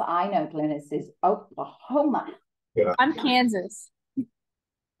Glynis. I know Glynis is Oklahoma. Yeah. I'm Kansas.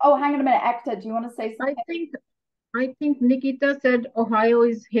 Oh, hang on a minute. Ekta, do you want to say something? I think Nikita said Ohio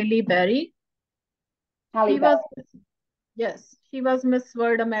is Halle Berry. Halle Berry. Yes, she was Miss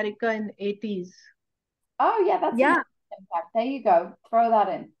World America in 80s. Oh, yeah, that's an fact. There you go. Throw that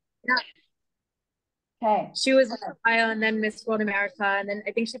in. Yeah. Okay. She was in Ohio and then Miss World America, and then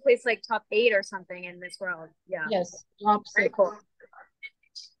I think she placed like top 8 or something in Miss World. Yeah. Yes, top 6. Very cool.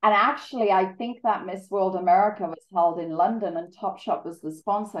 And actually, I think that Miss World America was held in London and Topshop was the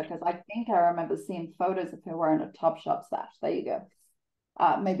sponsor because I think I remember seeing photos of her wearing a Topshop sash. There you go.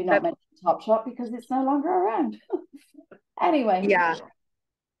 Maybe not mention Topshop because it's no longer around. Anyway. Yeah.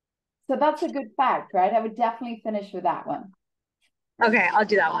 So that's a good fact, right? I would definitely finish with that one. Okay, I'll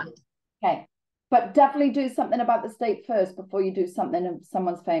do that one. Okay. But definitely do something about the state first before you do something if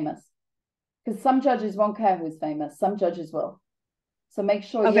someone's famous. Because some judges won't care who's famous. Some judges will. So make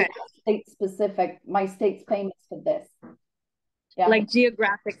sure you're state specific. My state's famous for this. Yeah. Like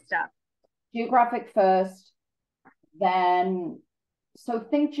geographic stuff. Geographic first. then, so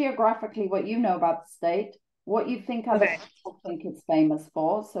think geographically what you know about the state, what you think other people think it's famous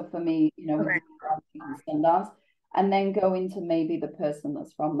for. So for me, you know, we do Sundance, and then go into maybe the person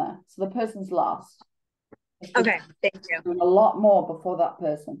that's from there. So the person's last. Okay, thank you. A lot more before that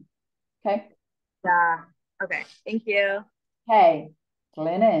person. Okay. Yeah. Okay. Thank you. Hey,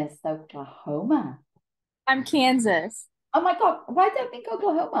 Glynis, Oklahoma. I'm Kansas. Oh my God. Why don't I think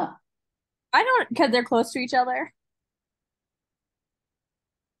Oklahoma? I don't, because they're close to each other.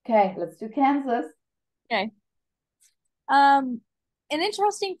 Okay, let's do Kansas. Okay. An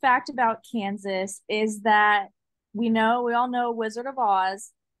interesting fact about Kansas is that we all know Wizard of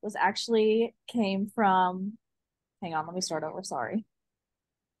Oz was actually came from, hang on, let me start over, sorry.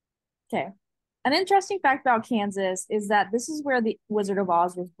 Okay. An interesting fact about Kansas is that this is where the Wizard of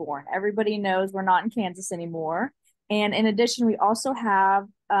Oz was born. Everybody knows we're not in Kansas anymore. And in addition, we also have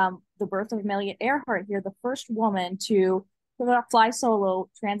the birth of Amelia Earhart here, the first woman to fly solo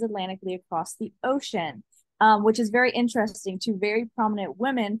transatlantically across the ocean, which is very interesting. Two very prominent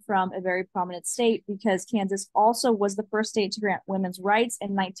women from a very prominent state, because Kansas also was the first state to grant women's rights in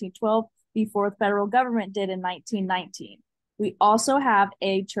 1912 before the federal government did in 1919. We also have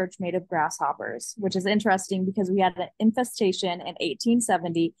a church made of grasshoppers, which is interesting because we had an infestation in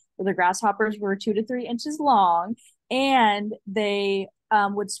 1870 where the grasshoppers were 2 to 3 inches long, and they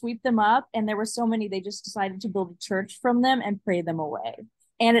would sweep them up. And there were so many, they just decided to build a church from them and pray them away.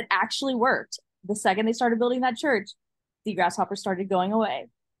 And it actually worked. The second they started building that church, the grasshoppers started going away.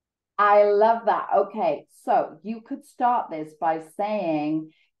 I love that. Okay, so you could start this by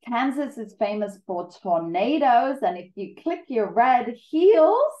saying, Kansas is famous for tornadoes, and if you click your red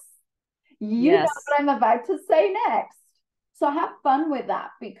heels, you know what I'm about to say next. So have fun with that,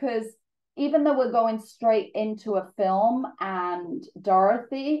 because even though we're going straight into a film and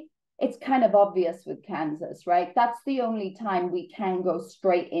Dorothy, it's kind of obvious with Kansas, right? That's the only time we can go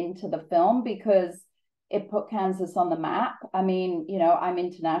straight into the film, because it put Kansas on the map. I mean, you know, I'm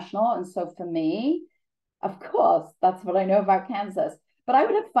international, and so for me, of course, that's what I know about Kansas. But I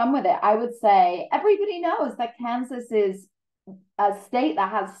would have fun with it. I would say everybody knows that Kansas is a state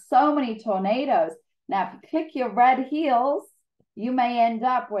that has so many tornadoes. Now, if you click your red heels, you may end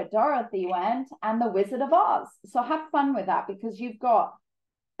up where Dorothy went and the Wizard of Oz. So have fun with that, because you've got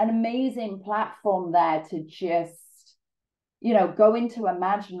an amazing platform there to just, you know, go into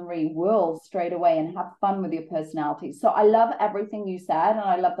imaginary worlds straight away and have fun with your personality. So I love everything you said, and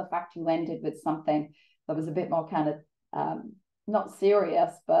I love the fact you ended with something that was a bit more kind of not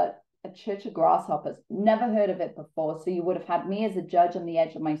serious, but a church of grasshoppers. Never heard of it before. So you would have had me as a judge on the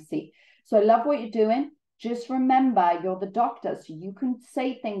edge of my seat. So I love what you're doing. Just remember, you're the doctor, so you can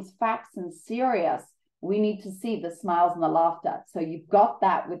say things facts and serious. We need to see the smiles and the laughter. So you've got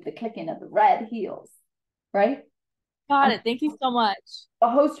that with the clicking of the red heels, right? Got it. Thank you so much. The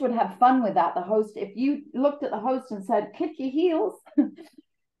host would have fun with that. The host, if you looked at the host and said, click your heels,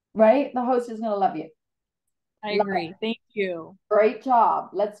 right? The host is going to love you. I agree. Thank you. Great job.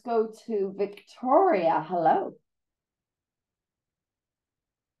 Let's go to Victoria. Hello.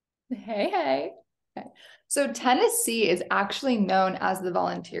 Hey. Okay. So Tennessee is actually known as the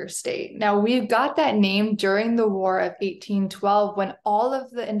volunteer state. Now, we got that name during the War of 1812, when all of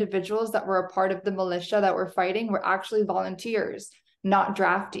the individuals that were a part of the militia that were fighting were actually volunteers, not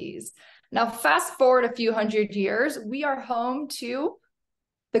draftees. Now, fast forward a few hundred years, we are home to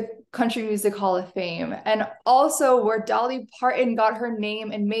the Country Music Hall of Fame, and also where Dolly Parton got her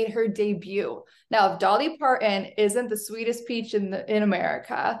name and made her debut. Now, if Dolly Parton isn't the sweetest peach in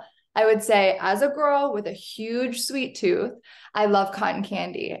America, I would say, as a girl with a huge sweet tooth, I love cotton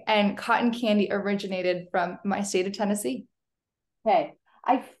candy, and cotton candy originated from my state of Tennessee. Okay,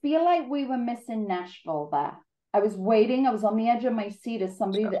 I feel like we were missing Nashville there. I was waiting, I was on the edge of my seat as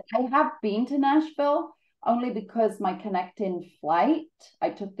somebody that I have been to Nashville, only because my connecting flight,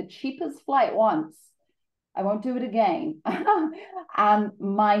 I took the cheapest flight once. I won't do it again. And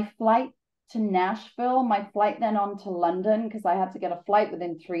my flight to Nashville, my flight then on to London, because I had to get a flight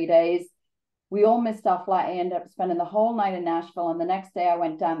within 3 days. We all missed our flight. I ended up spending the whole night in Nashville, and the next day I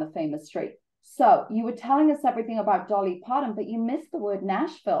went down the famous street. So you were telling us everything about Dolly Parton, but you missed the word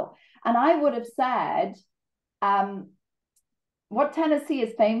Nashville. And I would have said, what Tennessee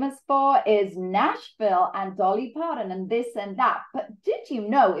is famous for is Nashville and Dolly Parton and this and that. But did you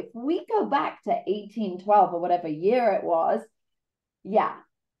know, if we go back to 1812 or whatever year it was, yeah,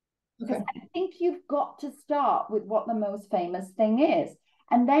 because I think you've got to start with what the most famous thing is.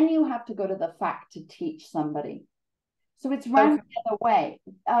 And then you have to go to the fact to teach somebody. So it's round the other way.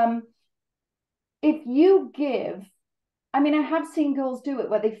 If you give I mean, I have seen girls do it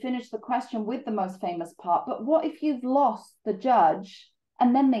where they finish the question with the most famous part, but what if you've lost the judge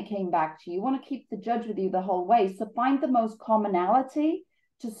and then they came back to you? You want to keep the judge with you the whole way. So find the most commonality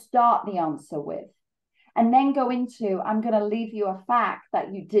to start the answer with. And then go into, I'm going to leave you a fact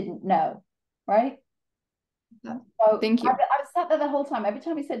that you didn't know, right? Yeah. So Thank you. I sat there the whole time. Every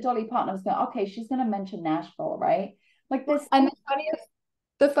time he said Dolly Parton, I was going, okay, she's going to mention Nashville, right? Like this. And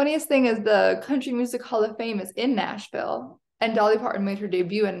the funniest thing is the Country Music Hall of Fame is in Nashville, and Dolly Parton made her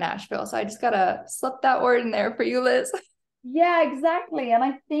debut in Nashville. So I just gotta slip that word in there for you, Liz. Yeah, exactly. And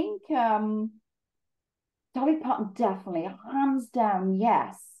I think Dolly Parton definitely, hands down,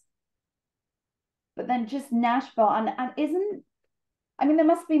 yes. But then just Nashville, and isn't, I mean, there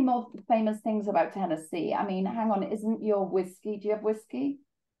must be more famous things about Tennessee. I mean, hang on, isn't your whiskey? Do you have whiskey?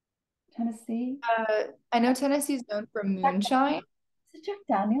 Tennessee? I know Tennessee is known for moonshine. Is it Jack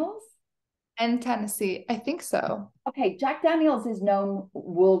Daniels? And Tennessee, I think so. Okay, Jack Daniels is known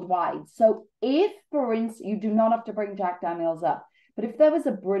worldwide. So if, for instance, you do not have to bring Jack Daniels up, but if there was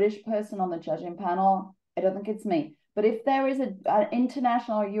a British person on the judging panel, I don't think it's me, but if there is an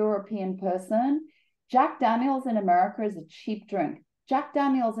international or European person, Jack Daniels in America is a cheap drink. Jack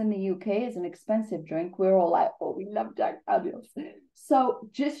Daniels in the UK is an expensive drink. We're all like, oh, we love Jack Daniels. So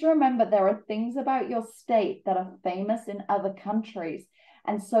just remember, there are things about your state that are famous in other countries.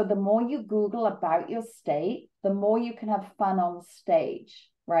 And so the more you Google about your state, the more you can have fun on stage,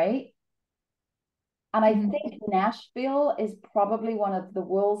 right? And I think Nashville is probably one of the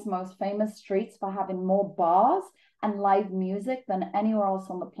world's most famous streets for having more bars and live music than anywhere else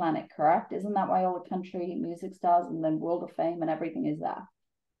on the planet, correct? Isn't that why all the country music stars and then World of Fame and everything is there?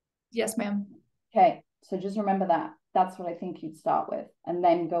 Yes, ma'am. Okay, so just remember that. That's what I think you'd start with, and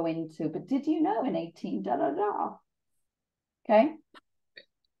then go into, but did you know in 18, da da da? Okay.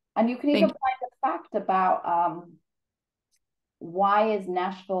 And you can even find a fact about why is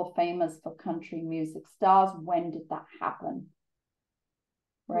Nashville famous for country music stars? When did that happen?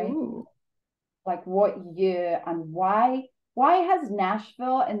 Right? Ooh. Like what year and why has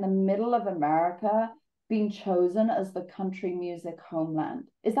Nashville in the middle of America been chosen as the country music homeland?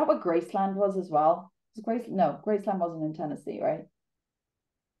 Is that what Graceland was as well? Graceland wasn't in Tennessee, right?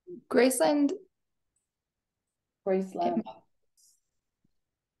 Graceland.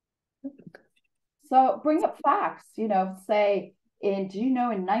 So bring up facts, say do you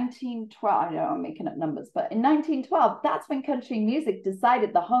know in 1912, I know I'm making up numbers, but in 1912, that's when country music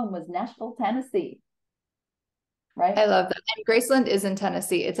decided the home was Nashville, Tennessee. Right? I love that. And Graceland is in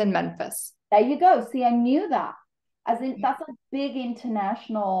Tennessee. It's in Memphis. There you go. See, I knew that. As in, that's a big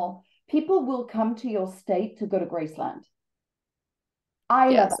international, people will come to your state to go to Graceland. I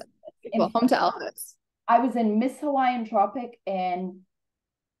love it. Well, home to Elvis. I was in Miss Hawaiian Tropic in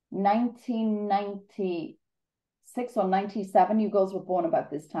 1996 or 97. You girls were born about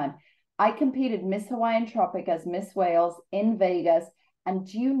this time. I competed Miss Hawaiian Tropic as Miss Wales in Vegas. And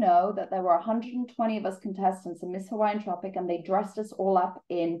do you know that there were 120 of us contestants in Miss Hawaiian Tropic, and they dressed us all up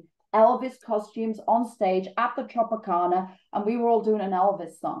in Elvis costumes on stage at the Tropicana, and we were all doing an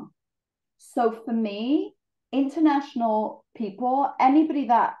Elvis song. So for me, international people, anybody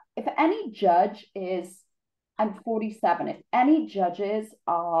that, if any judge is, I'm 47, if any judges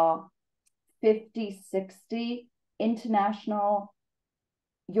are 50, 60, international,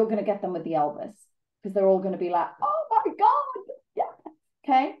 you're going to get them with the Elvis, because they're all going to be like, oh my God. Yeah.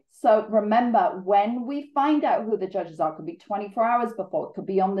 Okay. So remember, when we find out who the judges are, it could be 24 hours before, it could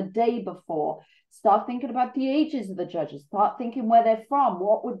be on the day before. Start thinking about the ages of the judges. Start thinking where they're from.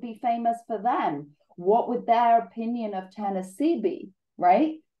 What would be famous for them? What would their opinion of Tennessee be?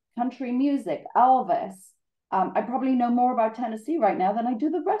 Right? Country music, Elvis. I probably know more about Tennessee right now than I do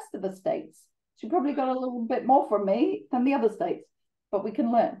the rest of the states. She probably got a little bit more from me than the other states, but we can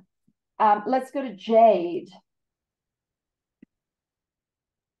learn. Let's go to Jade.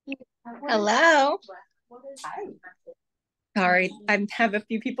 Hello. Hi. Sorry, I have a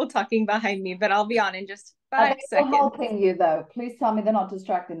few people talking behind me, but I'll be on in just 5 They're seconds. helping you, though. Please tell me they're not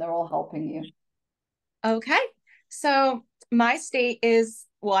distracting. They're all helping you. Okay. So my state is,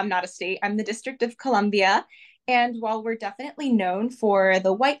 well, I'm not a state. I'm the District of Columbia. And while we're definitely known for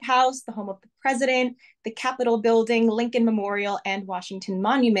the White House, the home of the president, the Capitol building, Lincoln Memorial, and Washington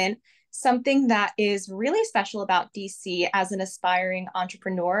Monument, something that is really special about DC as an aspiring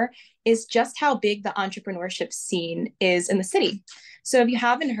entrepreneur is just how big the entrepreneurship scene is in the city. So if you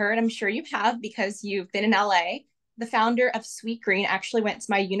haven't heard, I'm sure you have because you've been in LA, the founder of Sweet Green actually went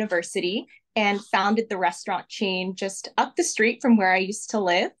to my university and founded the restaurant chain just up the street from where I used to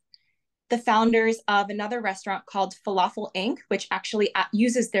live. The founders of another restaurant called Falafel Inc., which actually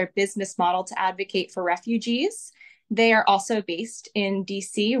uses their business model to advocate for refugees. They are also based in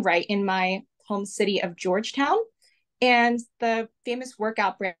DC, right in my home city of Georgetown. And the famous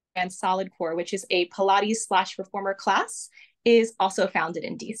workout brand Solid Core, which is a Pilates slash reformer class, is also founded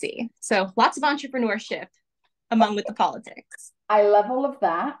in DC. So lots of entrepreneurship among with the politics. I love all of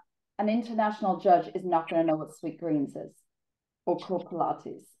that. An international judge is not going to know what Sweet Greens is or Core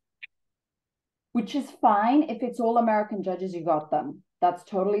Pilates, which is fine. If it's all American judges, you got them. That's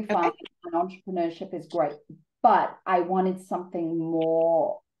totally fine. Okay. And entrepreneurship is great. But I wanted something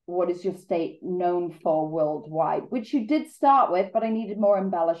more. What is your state known for worldwide? Which you did start with, but I needed more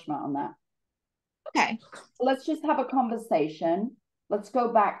embellishment on that. Okay. Let's just have a conversation. Let's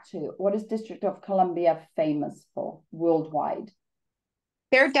go back to, what is District of Columbia famous for worldwide?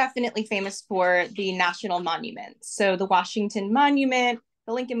 They're definitely famous for the national monuments. So the Washington Monument,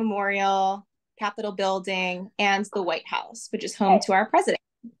 the Lincoln Memorial, Capitol Building, and the White House, which is home to our president.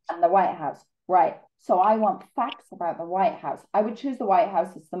 And the White House, right. So I want facts about the White House. I would choose the White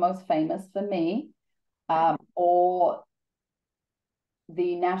House. It's the most famous for me. Or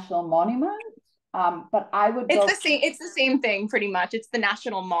the National Monument. But I would go. It's the same thing, pretty much. It's the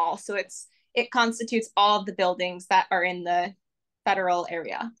National Mall. So it constitutes all of the buildings that are in the federal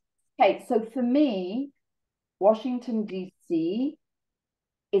area. Okay, so for me, Washington, D.C.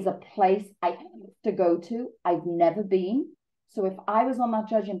 is a place I have to go to. I've never been. So if I was on that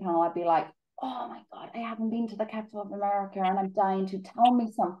judging panel, I'd be like, oh my God, I haven't been to the capital of America and I'm dying to tell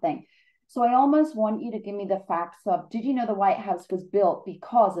me something. So I almost want you to give me the facts of, did you know the White House was built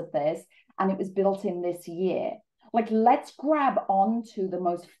because of this and it was built in this year? Like, let's grab onto the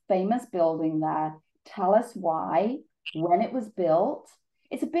most famous building there. Tell us why, when it was built.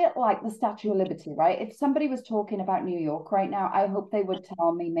 It's a bit like the Statue of Liberty, right? If somebody was talking about New York right now, I hope they would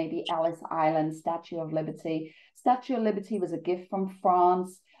tell me maybe Ellis Island, Statue of Liberty. Statue of Liberty was a gift from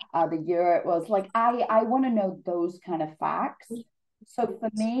France. The year it was, like, I want to know those kind of facts. So for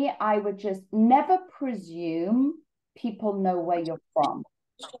me, I would just never presume people know where you're from.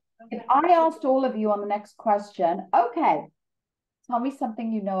 If I asked all of you on the next question, okay, tell me something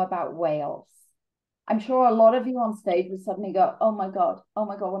you know about Wales. I'm sure a lot of you on stage would suddenly go, oh my God, what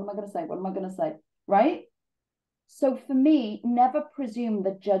am I going to say? What am I going to say? Right? So for me, never presume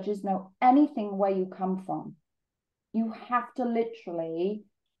that judges know anything where you come from. You have to literally,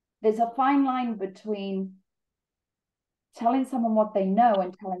 there's a fine line between telling someone what they know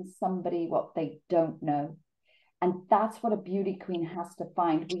and telling somebody what they don't know. And that's what a beauty queen has to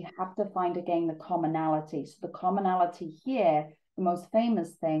find. We have to find, again, the commonality. So the commonality here, the most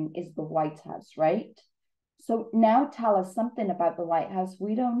famous thing is the White House, right? So now tell us something about the White House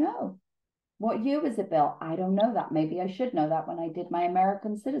we don't know. What year was it built? I don't know that. Maybe I should know that when I did my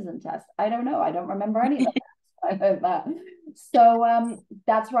American citizen test. I don't know. I don't remember any of that. I know that. So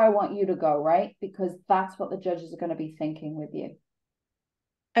that's where I want you to go, right? Because that's what the judges are going to be thinking with you.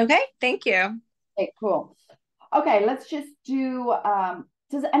 Okay, thank you. Okay, cool. Okay, let's just do,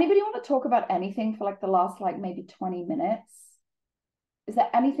 does anybody want to talk about anything for like the last like maybe 20 minutes? Is there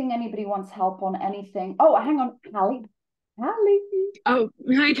anything anybody wants help on, anything? Oh, hang on, Hallie. Oh,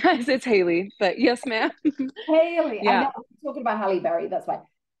 hi guys, it's Haley, but yes, ma'am. Haley, Yeah. I know, I'm talking about Halle Berry, that's why.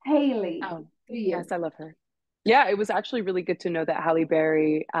 Haley, Yes, I love her. Yeah, it was actually really good to know that Halle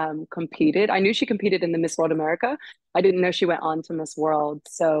Berry competed. I knew she competed in the Miss World America. I didn't know she went on to Miss World.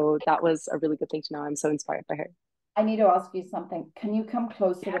 So that was a really good thing to know. I'm so inspired by her. I need to ask you something. Can you come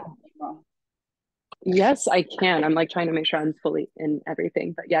closer to the camera? Yes, I can. I'm like trying to make sure I'm fully in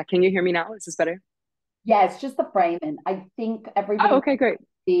everything. But yeah, can you hear me now? Is this better? Yeah, it's just the framing. I think everybody. Oh, okay, great.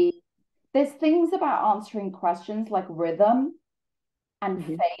 There's things about answering questions like rhythm and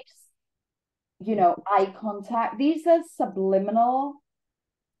face, you know, eye contact. These are subliminal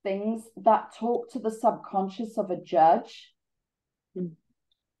things that talk to the subconscious of a judge.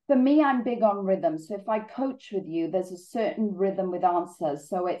 For me, I'm big on rhythm. So if I coach with you, there's a certain rhythm with answers.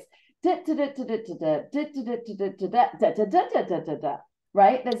 So it's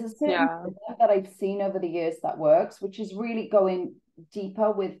right? There's a certain rhythm that I've seen over the years that works, which is really going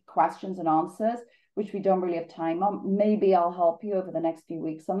deeper with questions and answers, which we don't really have time on. Maybe I'll help you over the next few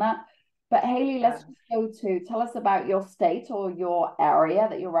weeks on that. But Haley, let's just go to tell us about your state or your area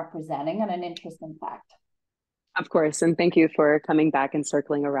that you're representing and an interesting fact. Of course, and thank you for coming back and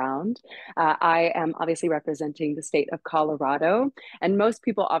circling around. I am obviously representing the state of Colorado, and most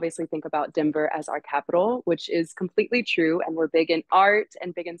people obviously think about Denver as our capital, which is completely true, and we're big in art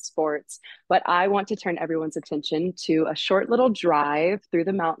and big in sports, but I want to turn everyone's attention to a short little drive through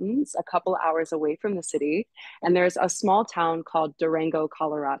the mountains, a couple hours away from the city, and there's a small town called Durango,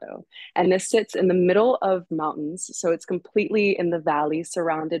 Colorado, and this sits in the middle of mountains, so it's completely in the valley,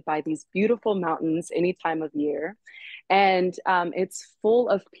 surrounded by these beautiful mountains any time of year. And it's full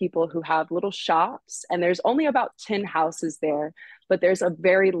of people who have little shops, and there's only about 10 houses there, but there's a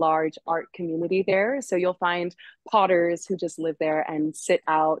very large art community there. So you'll find potters who just live there and sit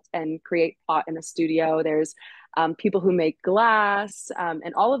out and create pot in a studio. There's people who make glass,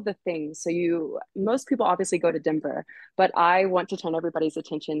 and all of the things. So most people obviously go to Denver, but I want to turn everybody's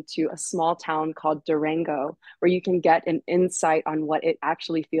attention to a small town called Durango, where you can get an insight on what it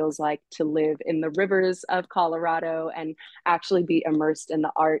actually feels like to live in the rivers of Colorado and actually be immersed in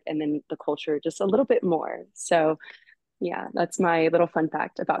the art and then the culture just a little bit more. So yeah, that's my little fun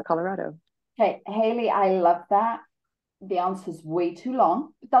fact about Colorado. Okay, Haley, I love that. The answer's way too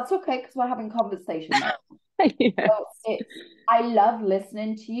long, but that's okay because we're having conversation now. Yes. So I love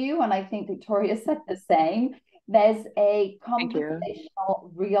listening to you, and I think Victoria said the same. There's a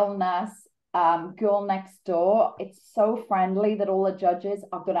conversational realness, girl next door. It's so friendly that all the judges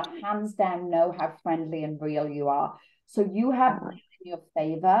are going to hands down know how friendly and real you are. So you have that in your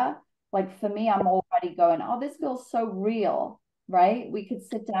favor. Like for me, I'm already going, oh, this girl's so real, right? We could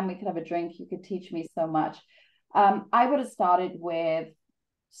sit down, we could have a drink, you could teach me so much. I would have started with,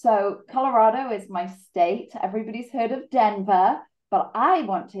 so Colorado is my state. Everybody's heard of Denver, but I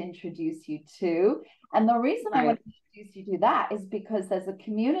want to introduce you to, and the reason I want to introduce you to that is because there's a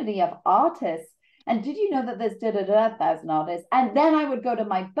community of artists. And did you know that there's 1,000 artists? And then I would go to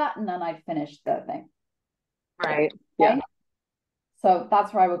my button and I'd finish the thing. Right. Yeah. So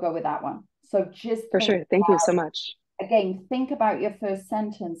that's where I would go with that one. So just for sure. Thank you so much. Again, think about your first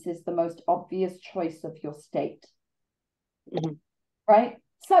sentence is the most obvious choice of your state. Right?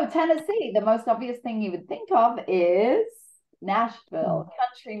 So Tennessee, the most obvious thing you would think of is Nashville,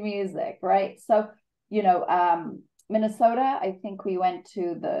 country music, right? So, Minnesota, I think we went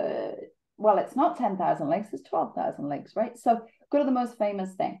to it's not 10,000 lakes, it's 12,000 lakes, right? So go to the most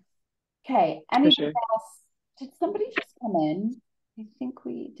famous thing. Okay, anything else? Did somebody just come in? I think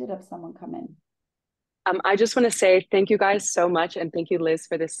we did have someone come in. I just want to say thank you guys so much, and thank you, Liz,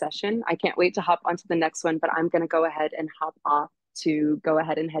 for this session. I can't wait to hop onto the next one, but I'm going to go ahead and hop off to go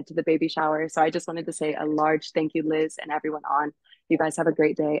ahead and head to the baby shower. So I just wanted to say a large thank you, Liz, and everyone on. You guys have a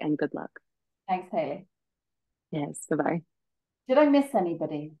great day and good luck. Thanks, Haley. Yes, bye-bye. Did I miss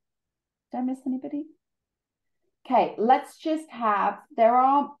anybody? Okay, let's just there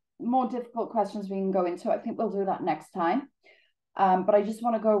are more difficult questions we can go into. I think we'll do that next time. But I just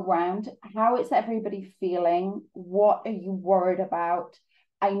want to go around. How is everybody feeling? What are you worried about?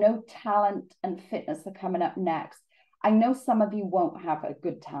 I know talent and fitness are coming up next. I know some of you won't have a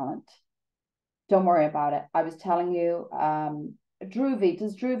good talent. Don't worry about it. I was telling you, Dhruvi,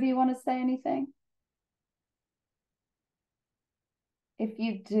 does Dhruvi want to say anything? If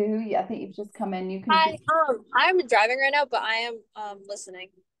you do, I think you've just come in. You can. I'm driving right now, but I am listening.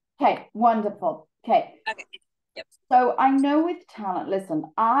 Okay, wonderful. Okay. Okay. Yep. So I know with talent, listen,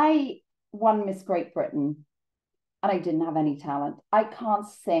 I won Miss Great Britain and I didn't have any talent. I can't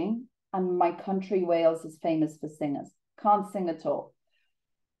sing, and my country, Wales, is famous for singers. Can't sing at all.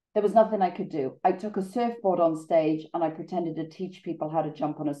 There was nothing I could do. I took a surfboard on stage and I pretended to teach people how to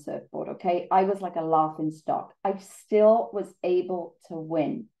jump on a surfboard, okay? I was like a laughing stock. I still was able to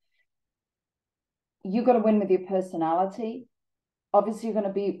win. You got to win with your personality. Obviously, you're going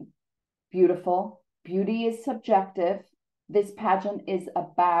to be beautiful. Beauty is subjective. This pageant is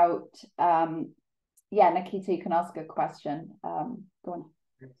about, Nikita, you can ask a question. Go on.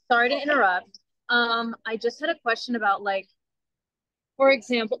 Sorry to interrupt. I just had a question about, like, for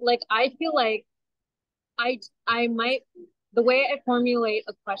example, like, I feel like I might, the way I formulate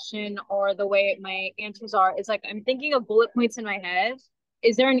a question or the way my answers are is like, I'm thinking of bullet points in my head.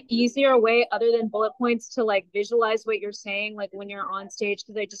 Is there an easier way other than bullet points to like visualize what you're saying, like when you're on stage?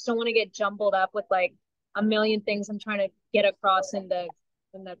 Because I just don't want to get jumbled up with like a million things I'm trying to get across in the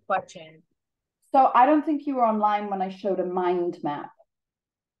question. So I don't think you were online when I showed a mind map,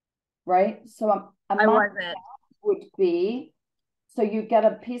 right? So a mind map would be, so you get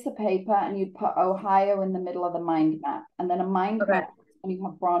a piece of paper and you'd put Ohio in the middle of the mind map, and then a mind map, and you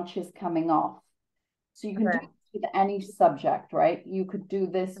have branches coming off. So you can do this with any subject, right? You could do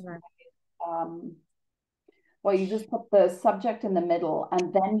this with, you just put the subject in the middle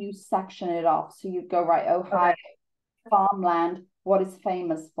and then you section it off. So you'd go, right, Ohio, farmland, what is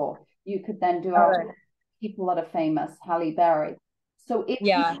famous for? You could then do people that are famous, Halle Berry. So if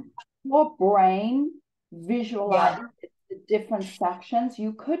your brain visualize the different sections,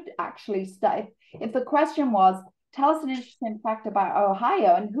 you could actually start. If the question was, tell us an interesting fact about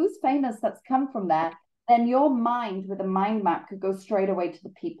Ohio and who's famous that's come from there, then your mind with a mind map could go straight away to the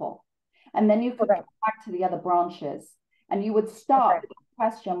people. And then you could come back to the other branches and you would start with the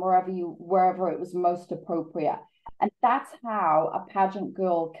question wherever it was most appropriate. And that's how a pageant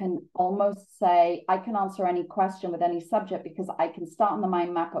girl can almost say, I can answer any question with any subject because I can start on the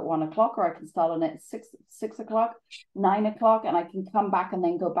mind map at 1 o'clock, or I can start on it at 6 o'clock, 9 o'clock, and I can come back and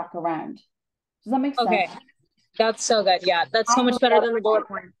then go back around. Does that make sense? Okay. That's so good. Yeah, that's so much better than the bullet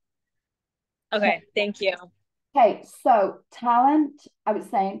point. Okay, thank you. Okay, so talent, I was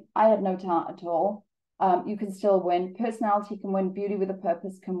saying I had no talent at all. You can still win. Personality can win. Beauty with a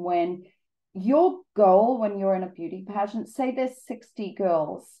purpose can win. Your goal when you're in a beauty pageant, say there's 60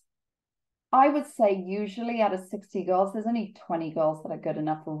 girls. I would say usually out of 60 girls, there's only 20 girls that are good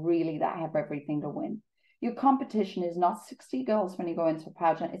enough for really that have everything to win. Your competition is not 60 girls when you go into a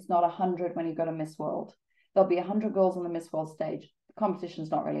pageant. It's not 100 when you go to Miss World. There'll be 100 girls on the Miss World stage. The competition's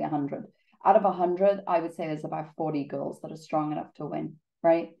not really 100. Out of 100, I would say there's about 40 girls that are strong enough to win,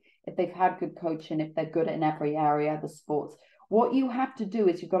 right? If they've had good coaching, if they're good in every area, the sports. What you have to do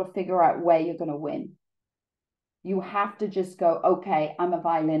is you've got to figure out where you're going to win. You have to just go, okay, I'm a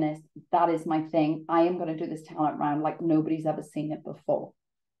violinist. That is my thing. I am going to do this talent round like nobody's ever seen it before.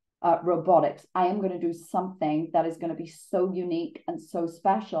 Robotics. I am going to do something that is going to be so unique and so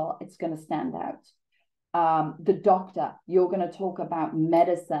special. It's going to stand out. The doctor, you're going to talk about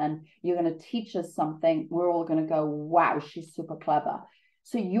medicine. You're going to teach us something. We're all going to go, wow, she's super clever.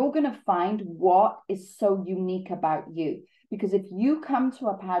 So you're going to find what is so unique about you. Because if you come to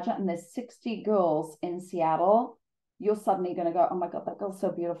a pageant and there's 60 girls in Seattle, you're suddenly going to go, oh my God, that girl's so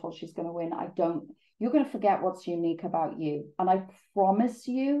beautiful. She's going to win. You're going to forget what's unique about you. And I promise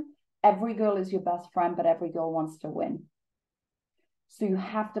you, every girl is your best friend, but every girl wants to win. So you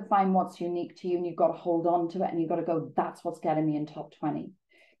have to find what's unique to you, and you've got to hold on to it, and you've got to go, that's what's getting me in top 20.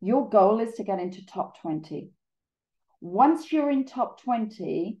 Your goal is to get into top 20. Once you're in top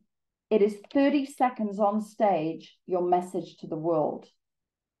 20, it is 30 seconds on stage, your message to the world.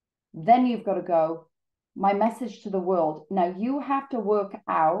 Then you've got to go, my message to the world. Now you have to work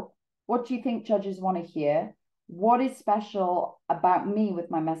out, what do you think judges want to hear? What is special about me with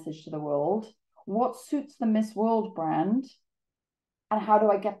my message to the world? What suits the Miss World brand? And how do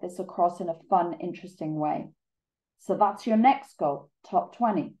I get this across in a fun, interesting way? So that's your next goal, top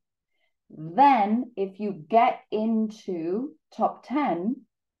 20. Then if you get into top 10,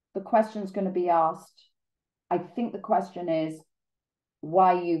 the question's going to be asked. I think the question is,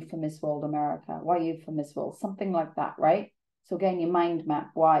 why you for Miss World America? Why you for Miss World? Something like that, right? So again, your mind map,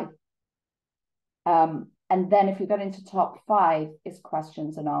 why? And then if you get into top 5, it's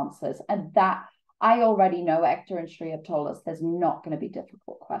questions and answers. And that, I already know, Hector and Shri have told us there's not going to be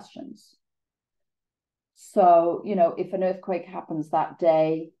difficult questions. So, if an earthquake happens that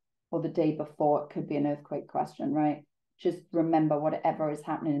day or the day before, it could be an earthquake question, right? Just remember whatever is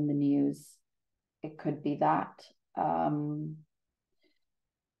happening in the news, it could be that.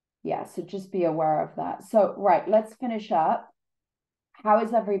 Yeah, so just be aware of that. So, right, let's finish up. How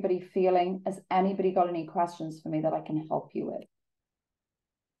is everybody feeling? Has anybody got any questions for me that I can help you with?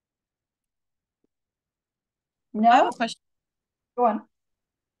 No? I have a question. Go on.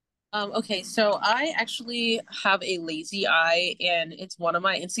 Okay, so I actually have a lazy eye, and it's one of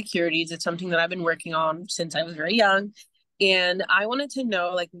my insecurities. It's something that I've been working on since I was very young. And I wanted to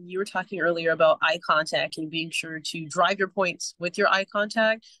know, like you were talking earlier about eye contact and being sure to drive your points with your eye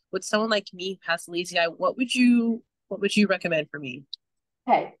contact. With someone like me who has lazy eye, what would you recommend for me?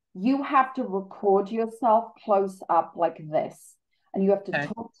 Okay, you have to record yourself close up like this, and you have to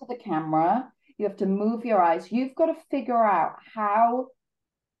talk to the camera. You have to move your eyes. You've got to figure out how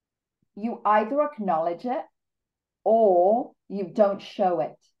you either acknowledge it or you don't show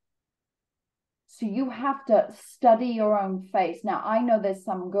it. So you have to study your own face. Now, I know there's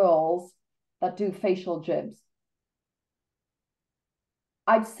some girls that do facial jibs.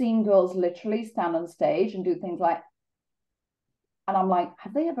 I've seen girls literally stand on stage and do things like, and I'm like,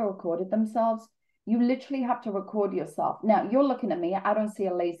 have they ever recorded themselves? You literally have to record yourself. Now, you're looking at me. I don't see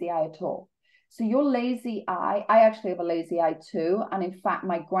a lazy eye at all. So your lazy eye, I actually have a lazy eye too. And in fact,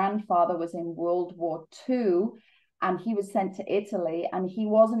 my grandfather was in World War II and he was sent to Italy and he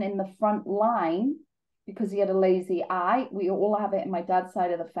wasn't in the front line because he had a lazy eye. We all have it in my dad's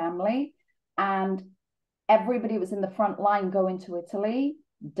side of the family. And everybody was in the front line going to Italy,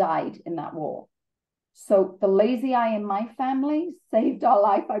 died in that war. So the lazy eye in my family saved our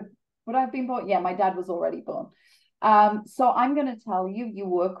life. Would I have been born? Yeah, my dad was already born. So I'm going to tell you, you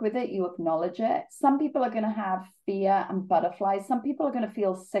work with it, you acknowledge it. Some people are going to have fear and butterflies. Some people are going to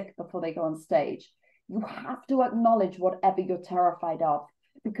feel sick before they go on stage. You have to acknowledge whatever you're terrified of,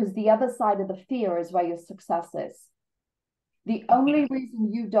 because the other side of the fear is where your success is. The only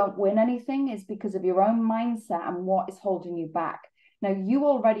reason you don't win anything is because of your own mindset and what is holding you back. Now, you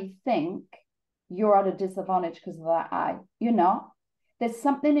already think you're at a disadvantage because of that eye. You're not. There's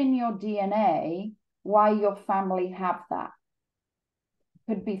something in your DNA why your family have that.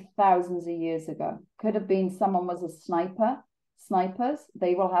 Could be thousands of years ago. Could have been someone was a sniper. Snipers,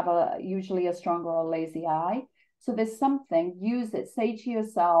 they will have usually a stronger or lazy eye. So there's something, use it. Say to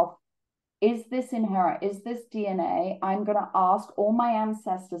yourself, is this inherent? Is this DNA? I'm going to ask all my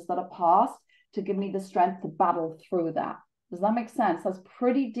ancestors that are past to give me the strength to battle through that. Does that make sense? That's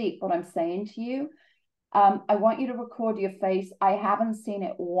pretty deep what I'm saying to you. I want you to record your face. I haven't seen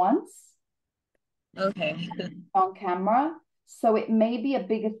it once. Okay. On camera. So it may be a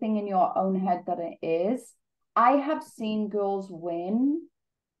bigger thing in your own head than it is. I have seen girls win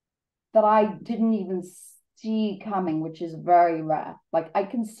that I didn't even see coming, which is very rare. Like I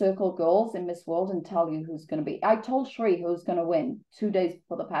can circle girls in Miss World and tell you who's going to be. I told Shri who's going to win 2 days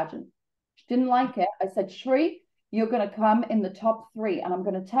before the pageant. She didn't like it. I said, Shri, you're going to come in the top 3. And I'm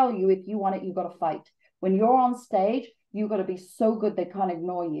going to tell you, if you want it, you've got to fight. When you're on stage, you've got to be so good they can't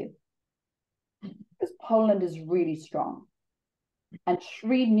ignore you. Because Poland is really strong. And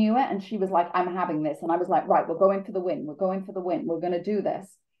Shri knew it, and she was like, I'm having this. And I was like, right, we're going for the win. We're going for the win. We're going to do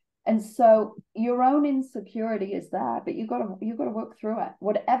this. And so your own insecurity is there, but you got to work through it.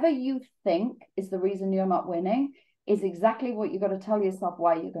 Whatever you think is the reason you're not winning is exactly what you got to tell yourself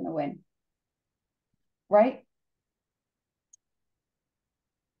why you're going to win. Right?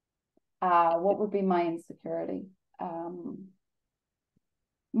 What would be my insecurity?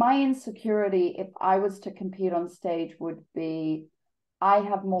 My insecurity, if I was to compete on stage, would be I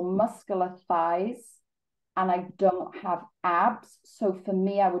have more muscular thighs and I don't have abs. So for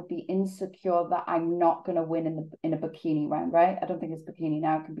me, I would be insecure that I'm not going to win in a bikini round, right? I don't think it's bikini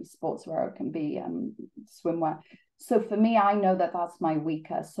now. It can be sportswear. It can be swimwear. So for me, I know that that's my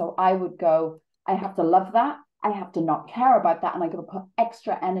weaker. So I would go, I have to love that. I have to not care about that. And I got to put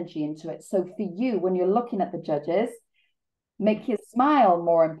extra energy into it. So for you, when you're looking at the judges, make your smile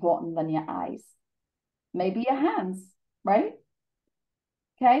more important than your eyes. Maybe your hands, right?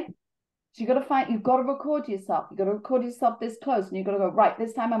 Okay. So you've got to record yourself. You've got to record yourself this close, and you've got to go, right,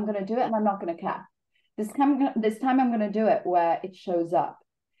 this time I'm going to do it and I'm not going to care. This time I'm going to do it where it shows up.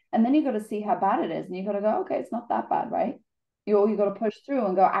 And then you've got to see how bad it is. And you've got to go, okay, it's not that bad, right? You've got to push through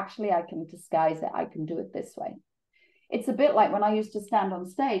and go, actually, I can disguise it. I can do it this way. It's a bit like when I used to stand on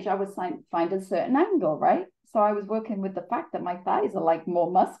stage, I would find a certain angle, right? So I was working with the fact that my thighs are like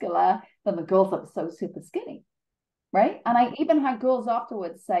more muscular than the girls that are so super skinny. Right. And I even had girls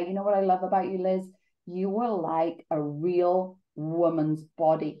afterwards say, you know what I love about you, Liz? You were like a real woman's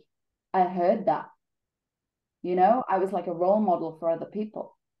body. I heard that. You know, I was like a role model for other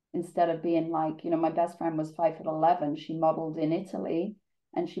people instead of being like, my best friend was 5'11". She modeled in Italy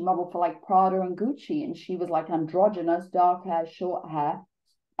and she modeled for like Prada and Gucci. And she was like androgynous, dark hair, short hair,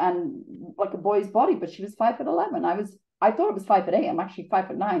 and like a boy's body, but she was 5'11". I thought it was 5'8". I'm actually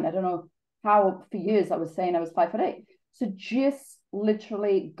 5'9". I don't know how for years I was saying I was 5'8". So just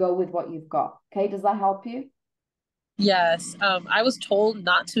literally go with what you've got. Okay, does that help you? Yes. I was told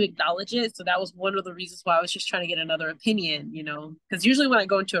not to acknowledge it, so that was one of the reasons why I was just trying to get another opinion, because usually when I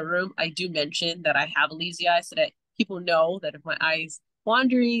go into a room, I do mention that I have a lazy eye so that people know that if my eye's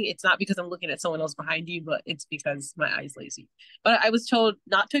wandering, it's not because I'm looking at someone else behind you, but it's because my eye's lazy. But I was told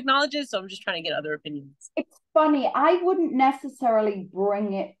not to acknowledge it, so I'm just trying to get other opinions. It's funny. I wouldn't necessarily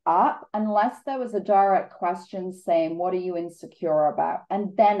bring it up unless there was a direct question saying, what are you insecure about?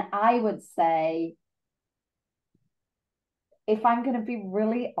 And then I would say, if I'm going to be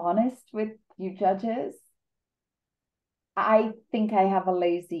really honest with you judges, I think I have a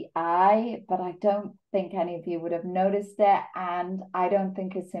lazy eye, but I don't think any of you would have noticed it. And I don't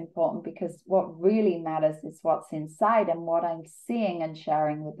think it's important because what really matters is what's inside and what I'm seeing and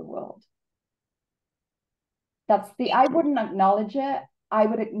sharing with the world. I wouldn't acknowledge it. I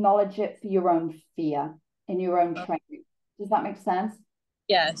would acknowledge it for your own fear in your own training. Does that make sense?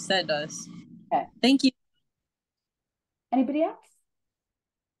 Yes, that does. Okay. Thank you. Anybody else?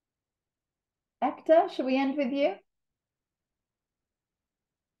 Hector, should we end with you?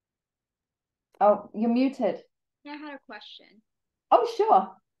 Oh, you're muted. I had a question. Oh,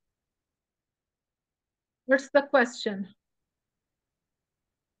 sure. What's the question?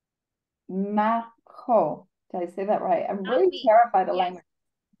 Mako. Did I say that right? I'm Not really me. terrified of Yes. language.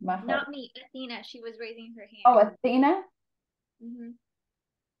 Mako. Not me, Athena. She was raising her hand. Oh, Athena? Mm-hmm.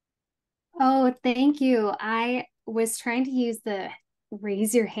 Oh, thank you. I was trying to use the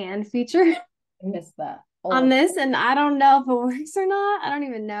raise your hand feature I missed that. on this, and I don't know if it works or not. I don't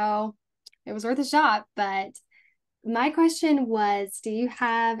even know. It was worth a shot, but my question was, do you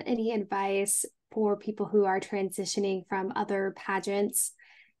have any advice for people who are transitioning from other pageants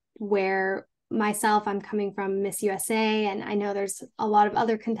where myself, I'm coming from Miss USA, and I know there's a lot of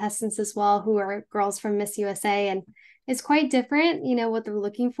other contestants as well who are girls from Miss USA, and it's quite different, you know, what they're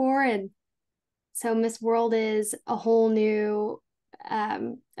looking for. And so Miss World is a whole new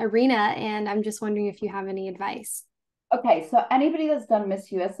arena, and I'm just wondering if you have any advice. Okay, so anybody that's done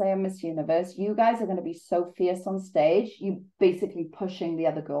Miss USA or Miss Universe, you guys are going to be so fierce on stage. You basically pushing the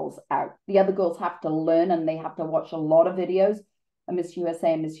other girls out. The other girls have to learn, and they have to watch a lot of videos of Miss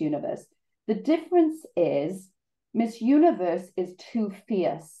USA and Miss Universe. The difference is Miss Universe is too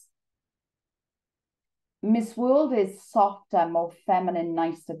fierce. Miss World is softer, more feminine,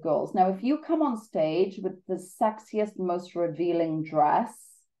 nicer girls. Now, if you come on stage with the sexiest, most revealing dress,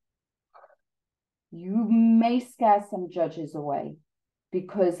 you may scare some judges away,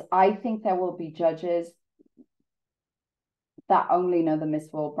 because I think there will be judges that only know the Miss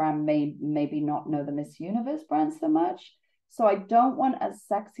World brand, maybe not know the Miss Universe brand so much. So I don't want as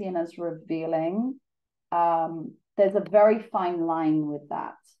sexy and as revealing. There's a very fine line with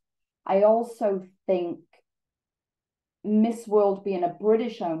that. I also think Miss World being a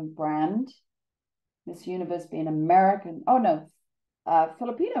British-owned brand, Miss Universe being American,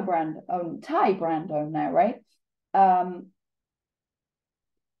 Filipino brand owned, Thai brand owned now, right?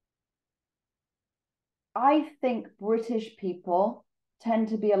 I think British people tend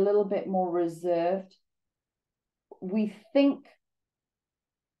to be a little bit more reserved. We think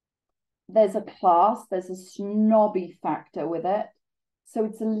there's a class, there's a snobby factor with it. So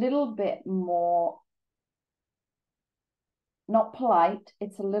it's a little bit more, not polite,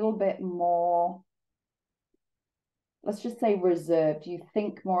 it's a little bit more, let's just say reserved. You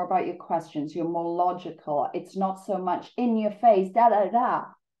think more about your questions, you're more logical. It's not so much in your face, da da da.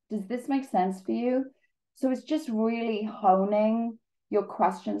 Does this make sense for you? So it's just really honing your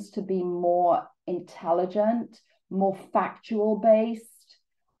questions to be more intelligent, more factual based.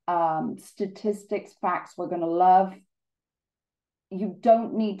 Statistics, facts, we're going to love. You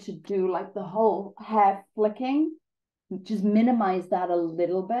don't need to do like the whole hair flicking. Just minimize that a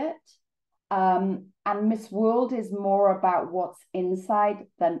little bit. And Miss World is more about what's inside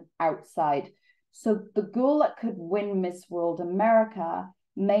than outside. So the girl that could win Miss World America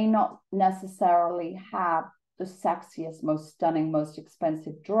may not necessarily have the sexiest, most stunning, most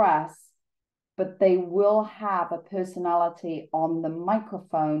expensive dress, but they will have a personality on the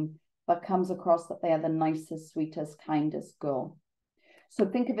microphone that comes across that they are the nicest, sweetest, kindest girl. So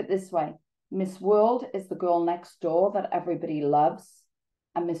think of it this way. Miss World is the girl next door that everybody loves.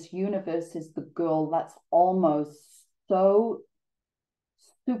 And Miss Universe is the girl that's almost so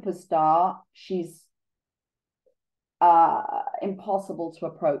superstar, she's impossible to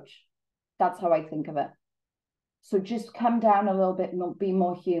approach. That's how I think of it. So just come down a little bit and be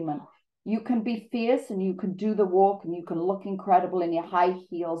more human. You can be fierce and you can do the walk and you can look incredible in your high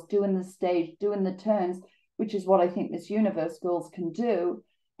heels, doing the stage, doing the turns, which is what I think Miss Universe girls can do.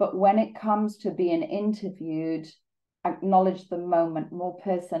 But when it comes to being interviewed, acknowledge the moment, more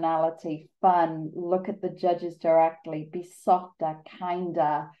personality, fun, look at the judges directly, be softer,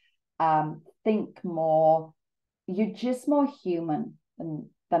 kinder, think more. You're just more human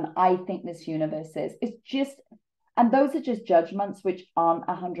than I think Miss Universe is. It's just, and those are just judgments which aren't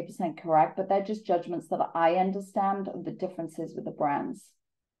 100% correct, but they're just judgments that I understand of the differences with the brands.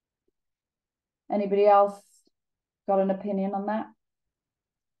 Anybody else got an opinion on that?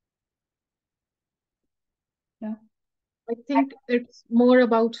 No? I think it's more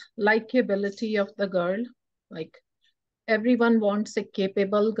about likability of the girl. Like everyone wants a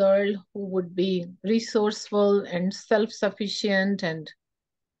capable girl who would be resourceful and self-sufficient and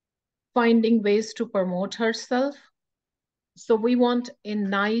finding ways to promote herself. So we want a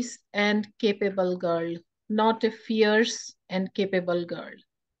nice and capable girl, not a fierce and capable girl.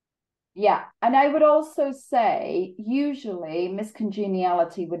 Yeah, and I would also say usually Miss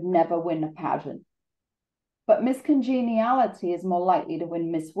Congeniality would never win a pageant. But Miss Congeniality is more likely to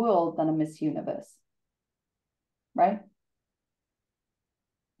win Miss World than a Miss Universe. Right?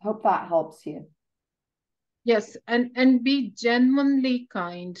 Hope that helps you. Yes, and be genuinely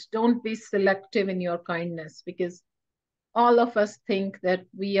kind. Don't be selective in your kindness, because all of us think that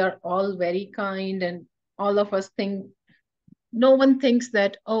we are all very kind, and all of us think, no one thinks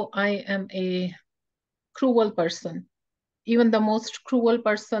that, oh, I am a cruel person. Even the most cruel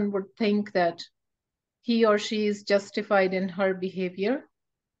person would think that he or she is justified in her behavior.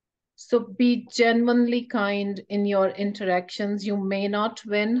 So be genuinely kind in your interactions. You may not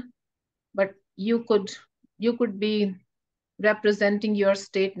win, but you could be representing your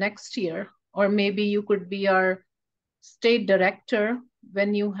state next year, or maybe you could be our state director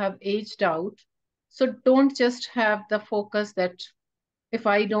when you have aged out. So don't just have the focus that if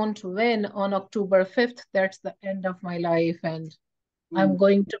I don't win on October 5th, that's the end of my life. And I'm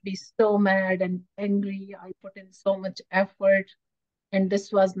going to be so mad and angry. I put in so much effort, and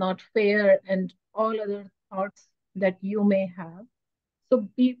this was not fair, and all other thoughts that you may have. So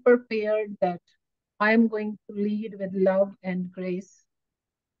be prepared that I'm going to lead with love and grace,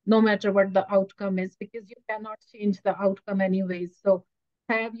 no matter what the outcome is, because you cannot change the outcome anyways. So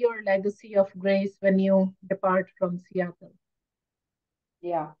have your legacy of grace when you depart from Seattle.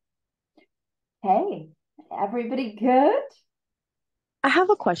 Yeah. Hey, everybody good? I have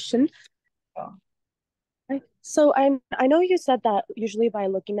a question. Oh. So I know you said that usually by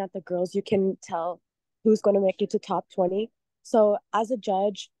looking at the girls you can tell who's going to make it to top 20. So as a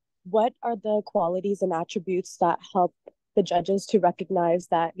judge, what are the qualities and attributes that help the judges to recognize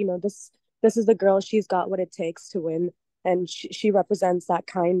that, you know, this is the girl, she's got what it takes to win, and she represents that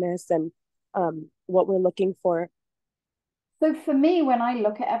kindness and what we're looking for. So for me, when I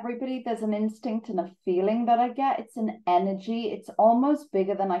look at everybody, there's an instinct and a feeling that I get. It's an energy. It's almost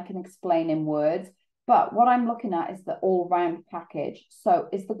bigger than I can explain in words. But what I'm looking at is the all-round package. So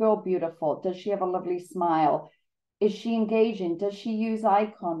is the girl beautiful? Does she have a lovely smile? Is she engaging? Does she use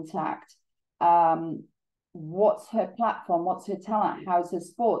eye contact? What's her platform? What's her talent? How's her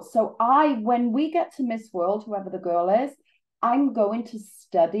sports? So when we get to Miss World, whoever the girl is, I'm going to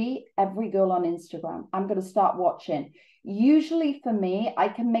study every girl on Instagram. I'm going to start watching. Usually for me, I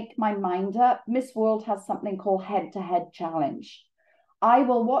can make my mind up. Miss World has something called head-to-head challenge. I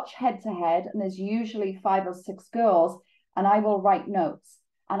will watch head-to-head, and there's usually 5 or 6 girls, and I will write notes,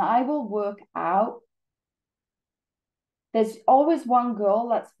 and I will work out. There's always one girl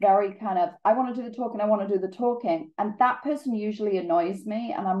that's very kind of, I want to do the talking, I want to do the talking. And that person usually annoys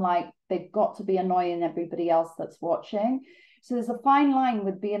me. And I'm like, they've got to be annoying everybody else that's watching. So there's a fine line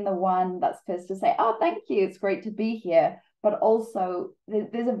with being the one that's first to say, oh, thank you, it's great to be here. But also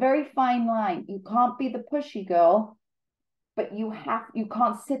there's a very fine line. You can't be the pushy girl, but you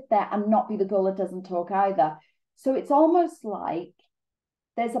can't sit there and not be the girl that doesn't talk either. So it's almost like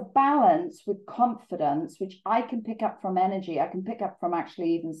there's a balance with confidence, which I can pick up from energy. I can pick up from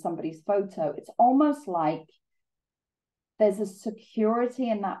actually even somebody's photo. It's almost like there's a security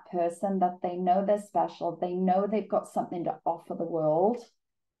in that person that they know they're special. They know they've got something to offer the world,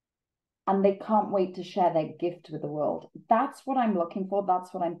 and they can't wait to share their gift with the world. That's what I'm looking for.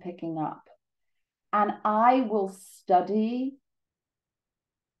 That's what I'm picking up. And I will study.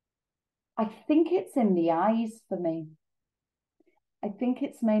 I think it's in the eyes for me. I think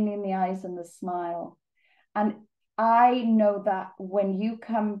it's mainly in the eyes and the smile. And I know that when you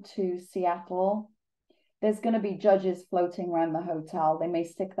come to Seattle, there's going to be judges floating around the hotel. They may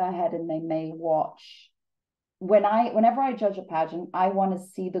stick their head and they may watch. Whenever I judge a pageant, I want to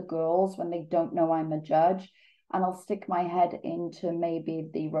see the girls when they don't know I'm a judge, and I'll stick my head into maybe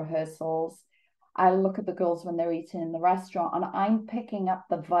the rehearsals. I look at the girls when they're eating in the restaurant, and I'm picking up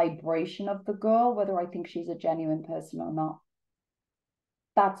the vibration of the girl, whether I think she's a genuine person or not.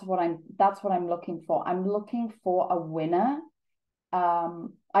 That's what I'm looking for. I'm looking for a winner.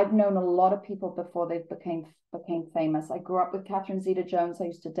 I've known a lot of people before they became famous. I grew up with Catherine Zeta-Jones. I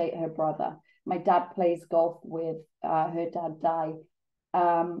used to date her brother. My dad plays golf with her dad died.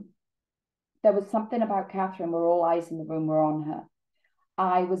 There was something about Catherine where all eyes in the room were on her.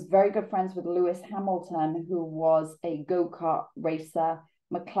 I was very good friends with Lewis Hamilton, who was a go-kart racer.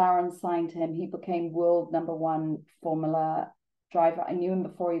 McLaren signed him. He became world #1 Formula driver. I knew him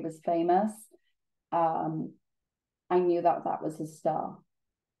before he was famous. I knew that was a star.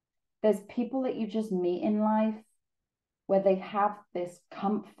 There's people that you just meet in life where they have this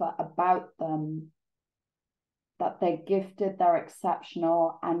comfort about them, that they're gifted, they're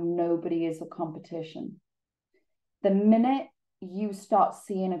exceptional, and nobody is a competition. The minute you start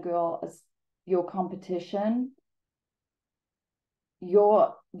seeing a girl as your competition,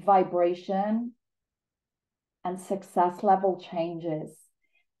 your vibration and success level changes.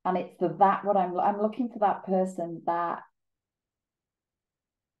 And it's that what I'm looking for, that person that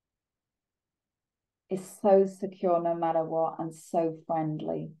is so secure no matter what and so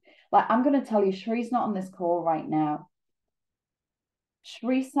friendly. Like, I'm going to tell you, Shree's not on this call right now.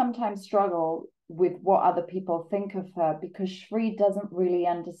 Shree sometimes struggles with what other people think of her because Shree doesn't really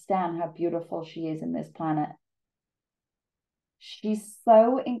understand how beautiful she is in this planet. She's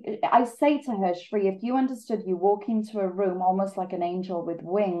I say to her, Shree, if you understood, you walk into a room almost like an angel with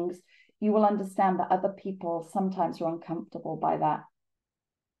wings, you will understand that other people sometimes are uncomfortable by that.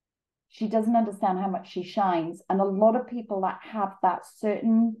 She doesn't understand how much she shines. And a lot of people that have that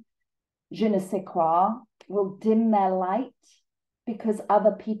certain je ne sais quoi will dim their light because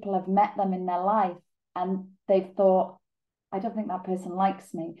other people have met them in their life and they've thought, I don't think that person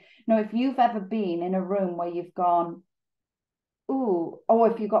likes me. No, if you've ever been in a room where you've gone, ooh, or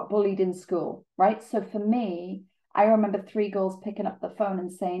if you got bullied in school, right? So for me, I remember 3 girls picking up the phone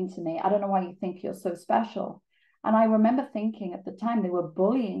and saying to me, I don't know why you think you're so special. And I remember thinking at the time they were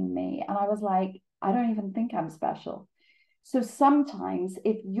bullying me. And I was like, I don't even think I'm special. So sometimes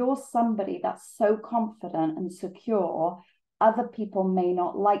if you're somebody that's so confident and secure, other people may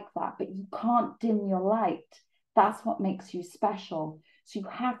not like that, but you can't dim your light. That's what makes you special. So you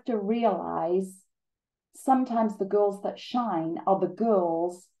have to realize sometimes the girls that shine are the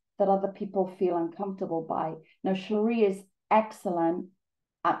girls that other people feel uncomfortable by. Now, Cherie is excellent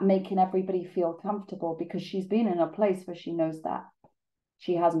at making everybody feel comfortable because she's been in a place where she knows that.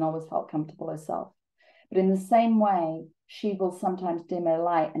 She hasn't always felt comfortable herself. But in the same way, she will sometimes dim her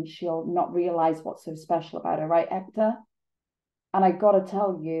light and she'll not realize what's so special about her, right, Hector? And I got to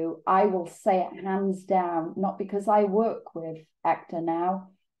tell you, I will say it hands down, not because I work with Hector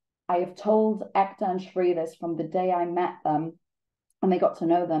now. I have told Hector and Cherie this from the day I met them and they got to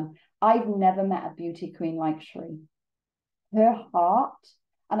know them. I've never met a beauty queen like Cherie. Her heart,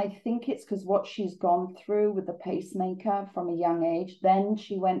 and I think it's because what she's gone through with the pacemaker from a young age, then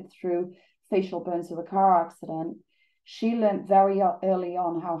she went through facial burns of a car accident. She learned very early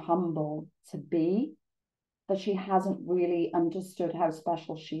on how humble to be, that she hasn't really understood how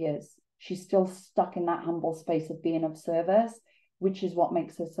special she is. She's still stuck in that humble space of being of service, which is what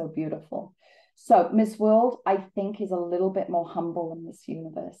makes her so beautiful. So Miss World, I think, is a little bit more humble in this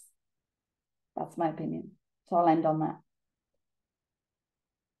universe. That's my opinion. So I'll end on that.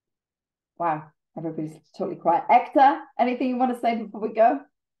 Wow, everybody's totally quiet. Hector, anything you want to say before we go?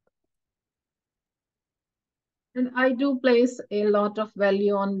 And I do place a lot of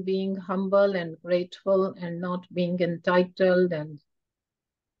value on being humble and grateful and not being entitled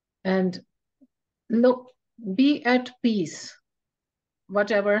and look, be at peace.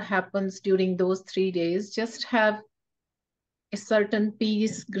 Whatever happens during those 3 days, just have a certain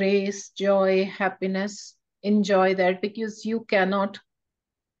peace, grace, joy, happiness. Enjoy that because you cannot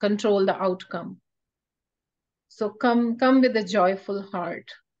control the outcome. So come with a joyful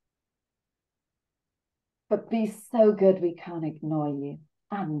heart. But be so good we can't ignore you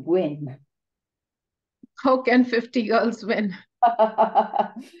and win. How can 50 girls win?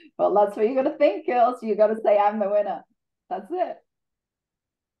 Well, that's what you got to think, girls. You got to say, I'm the winner. That's it.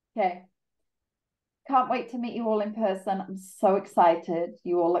 Okay. Can't wait to meet you all in person. I'm so excited.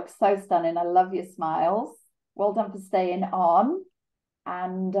 You all look so stunning. I love your smiles. Well done for staying on.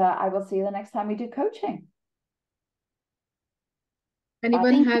 And I will see you the next time we do coaching.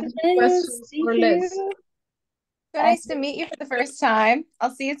 Anyone have any questions for Liz? So nice to meet you for the first time.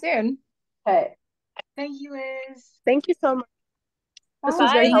 I'll see you soon. Okay. Thank you, Liz. Thank you so much. This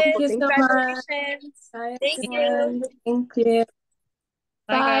was very helpful. Thank you so much. Bye, Thank everyone. you. Thank you.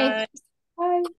 Bye, guys. Bye.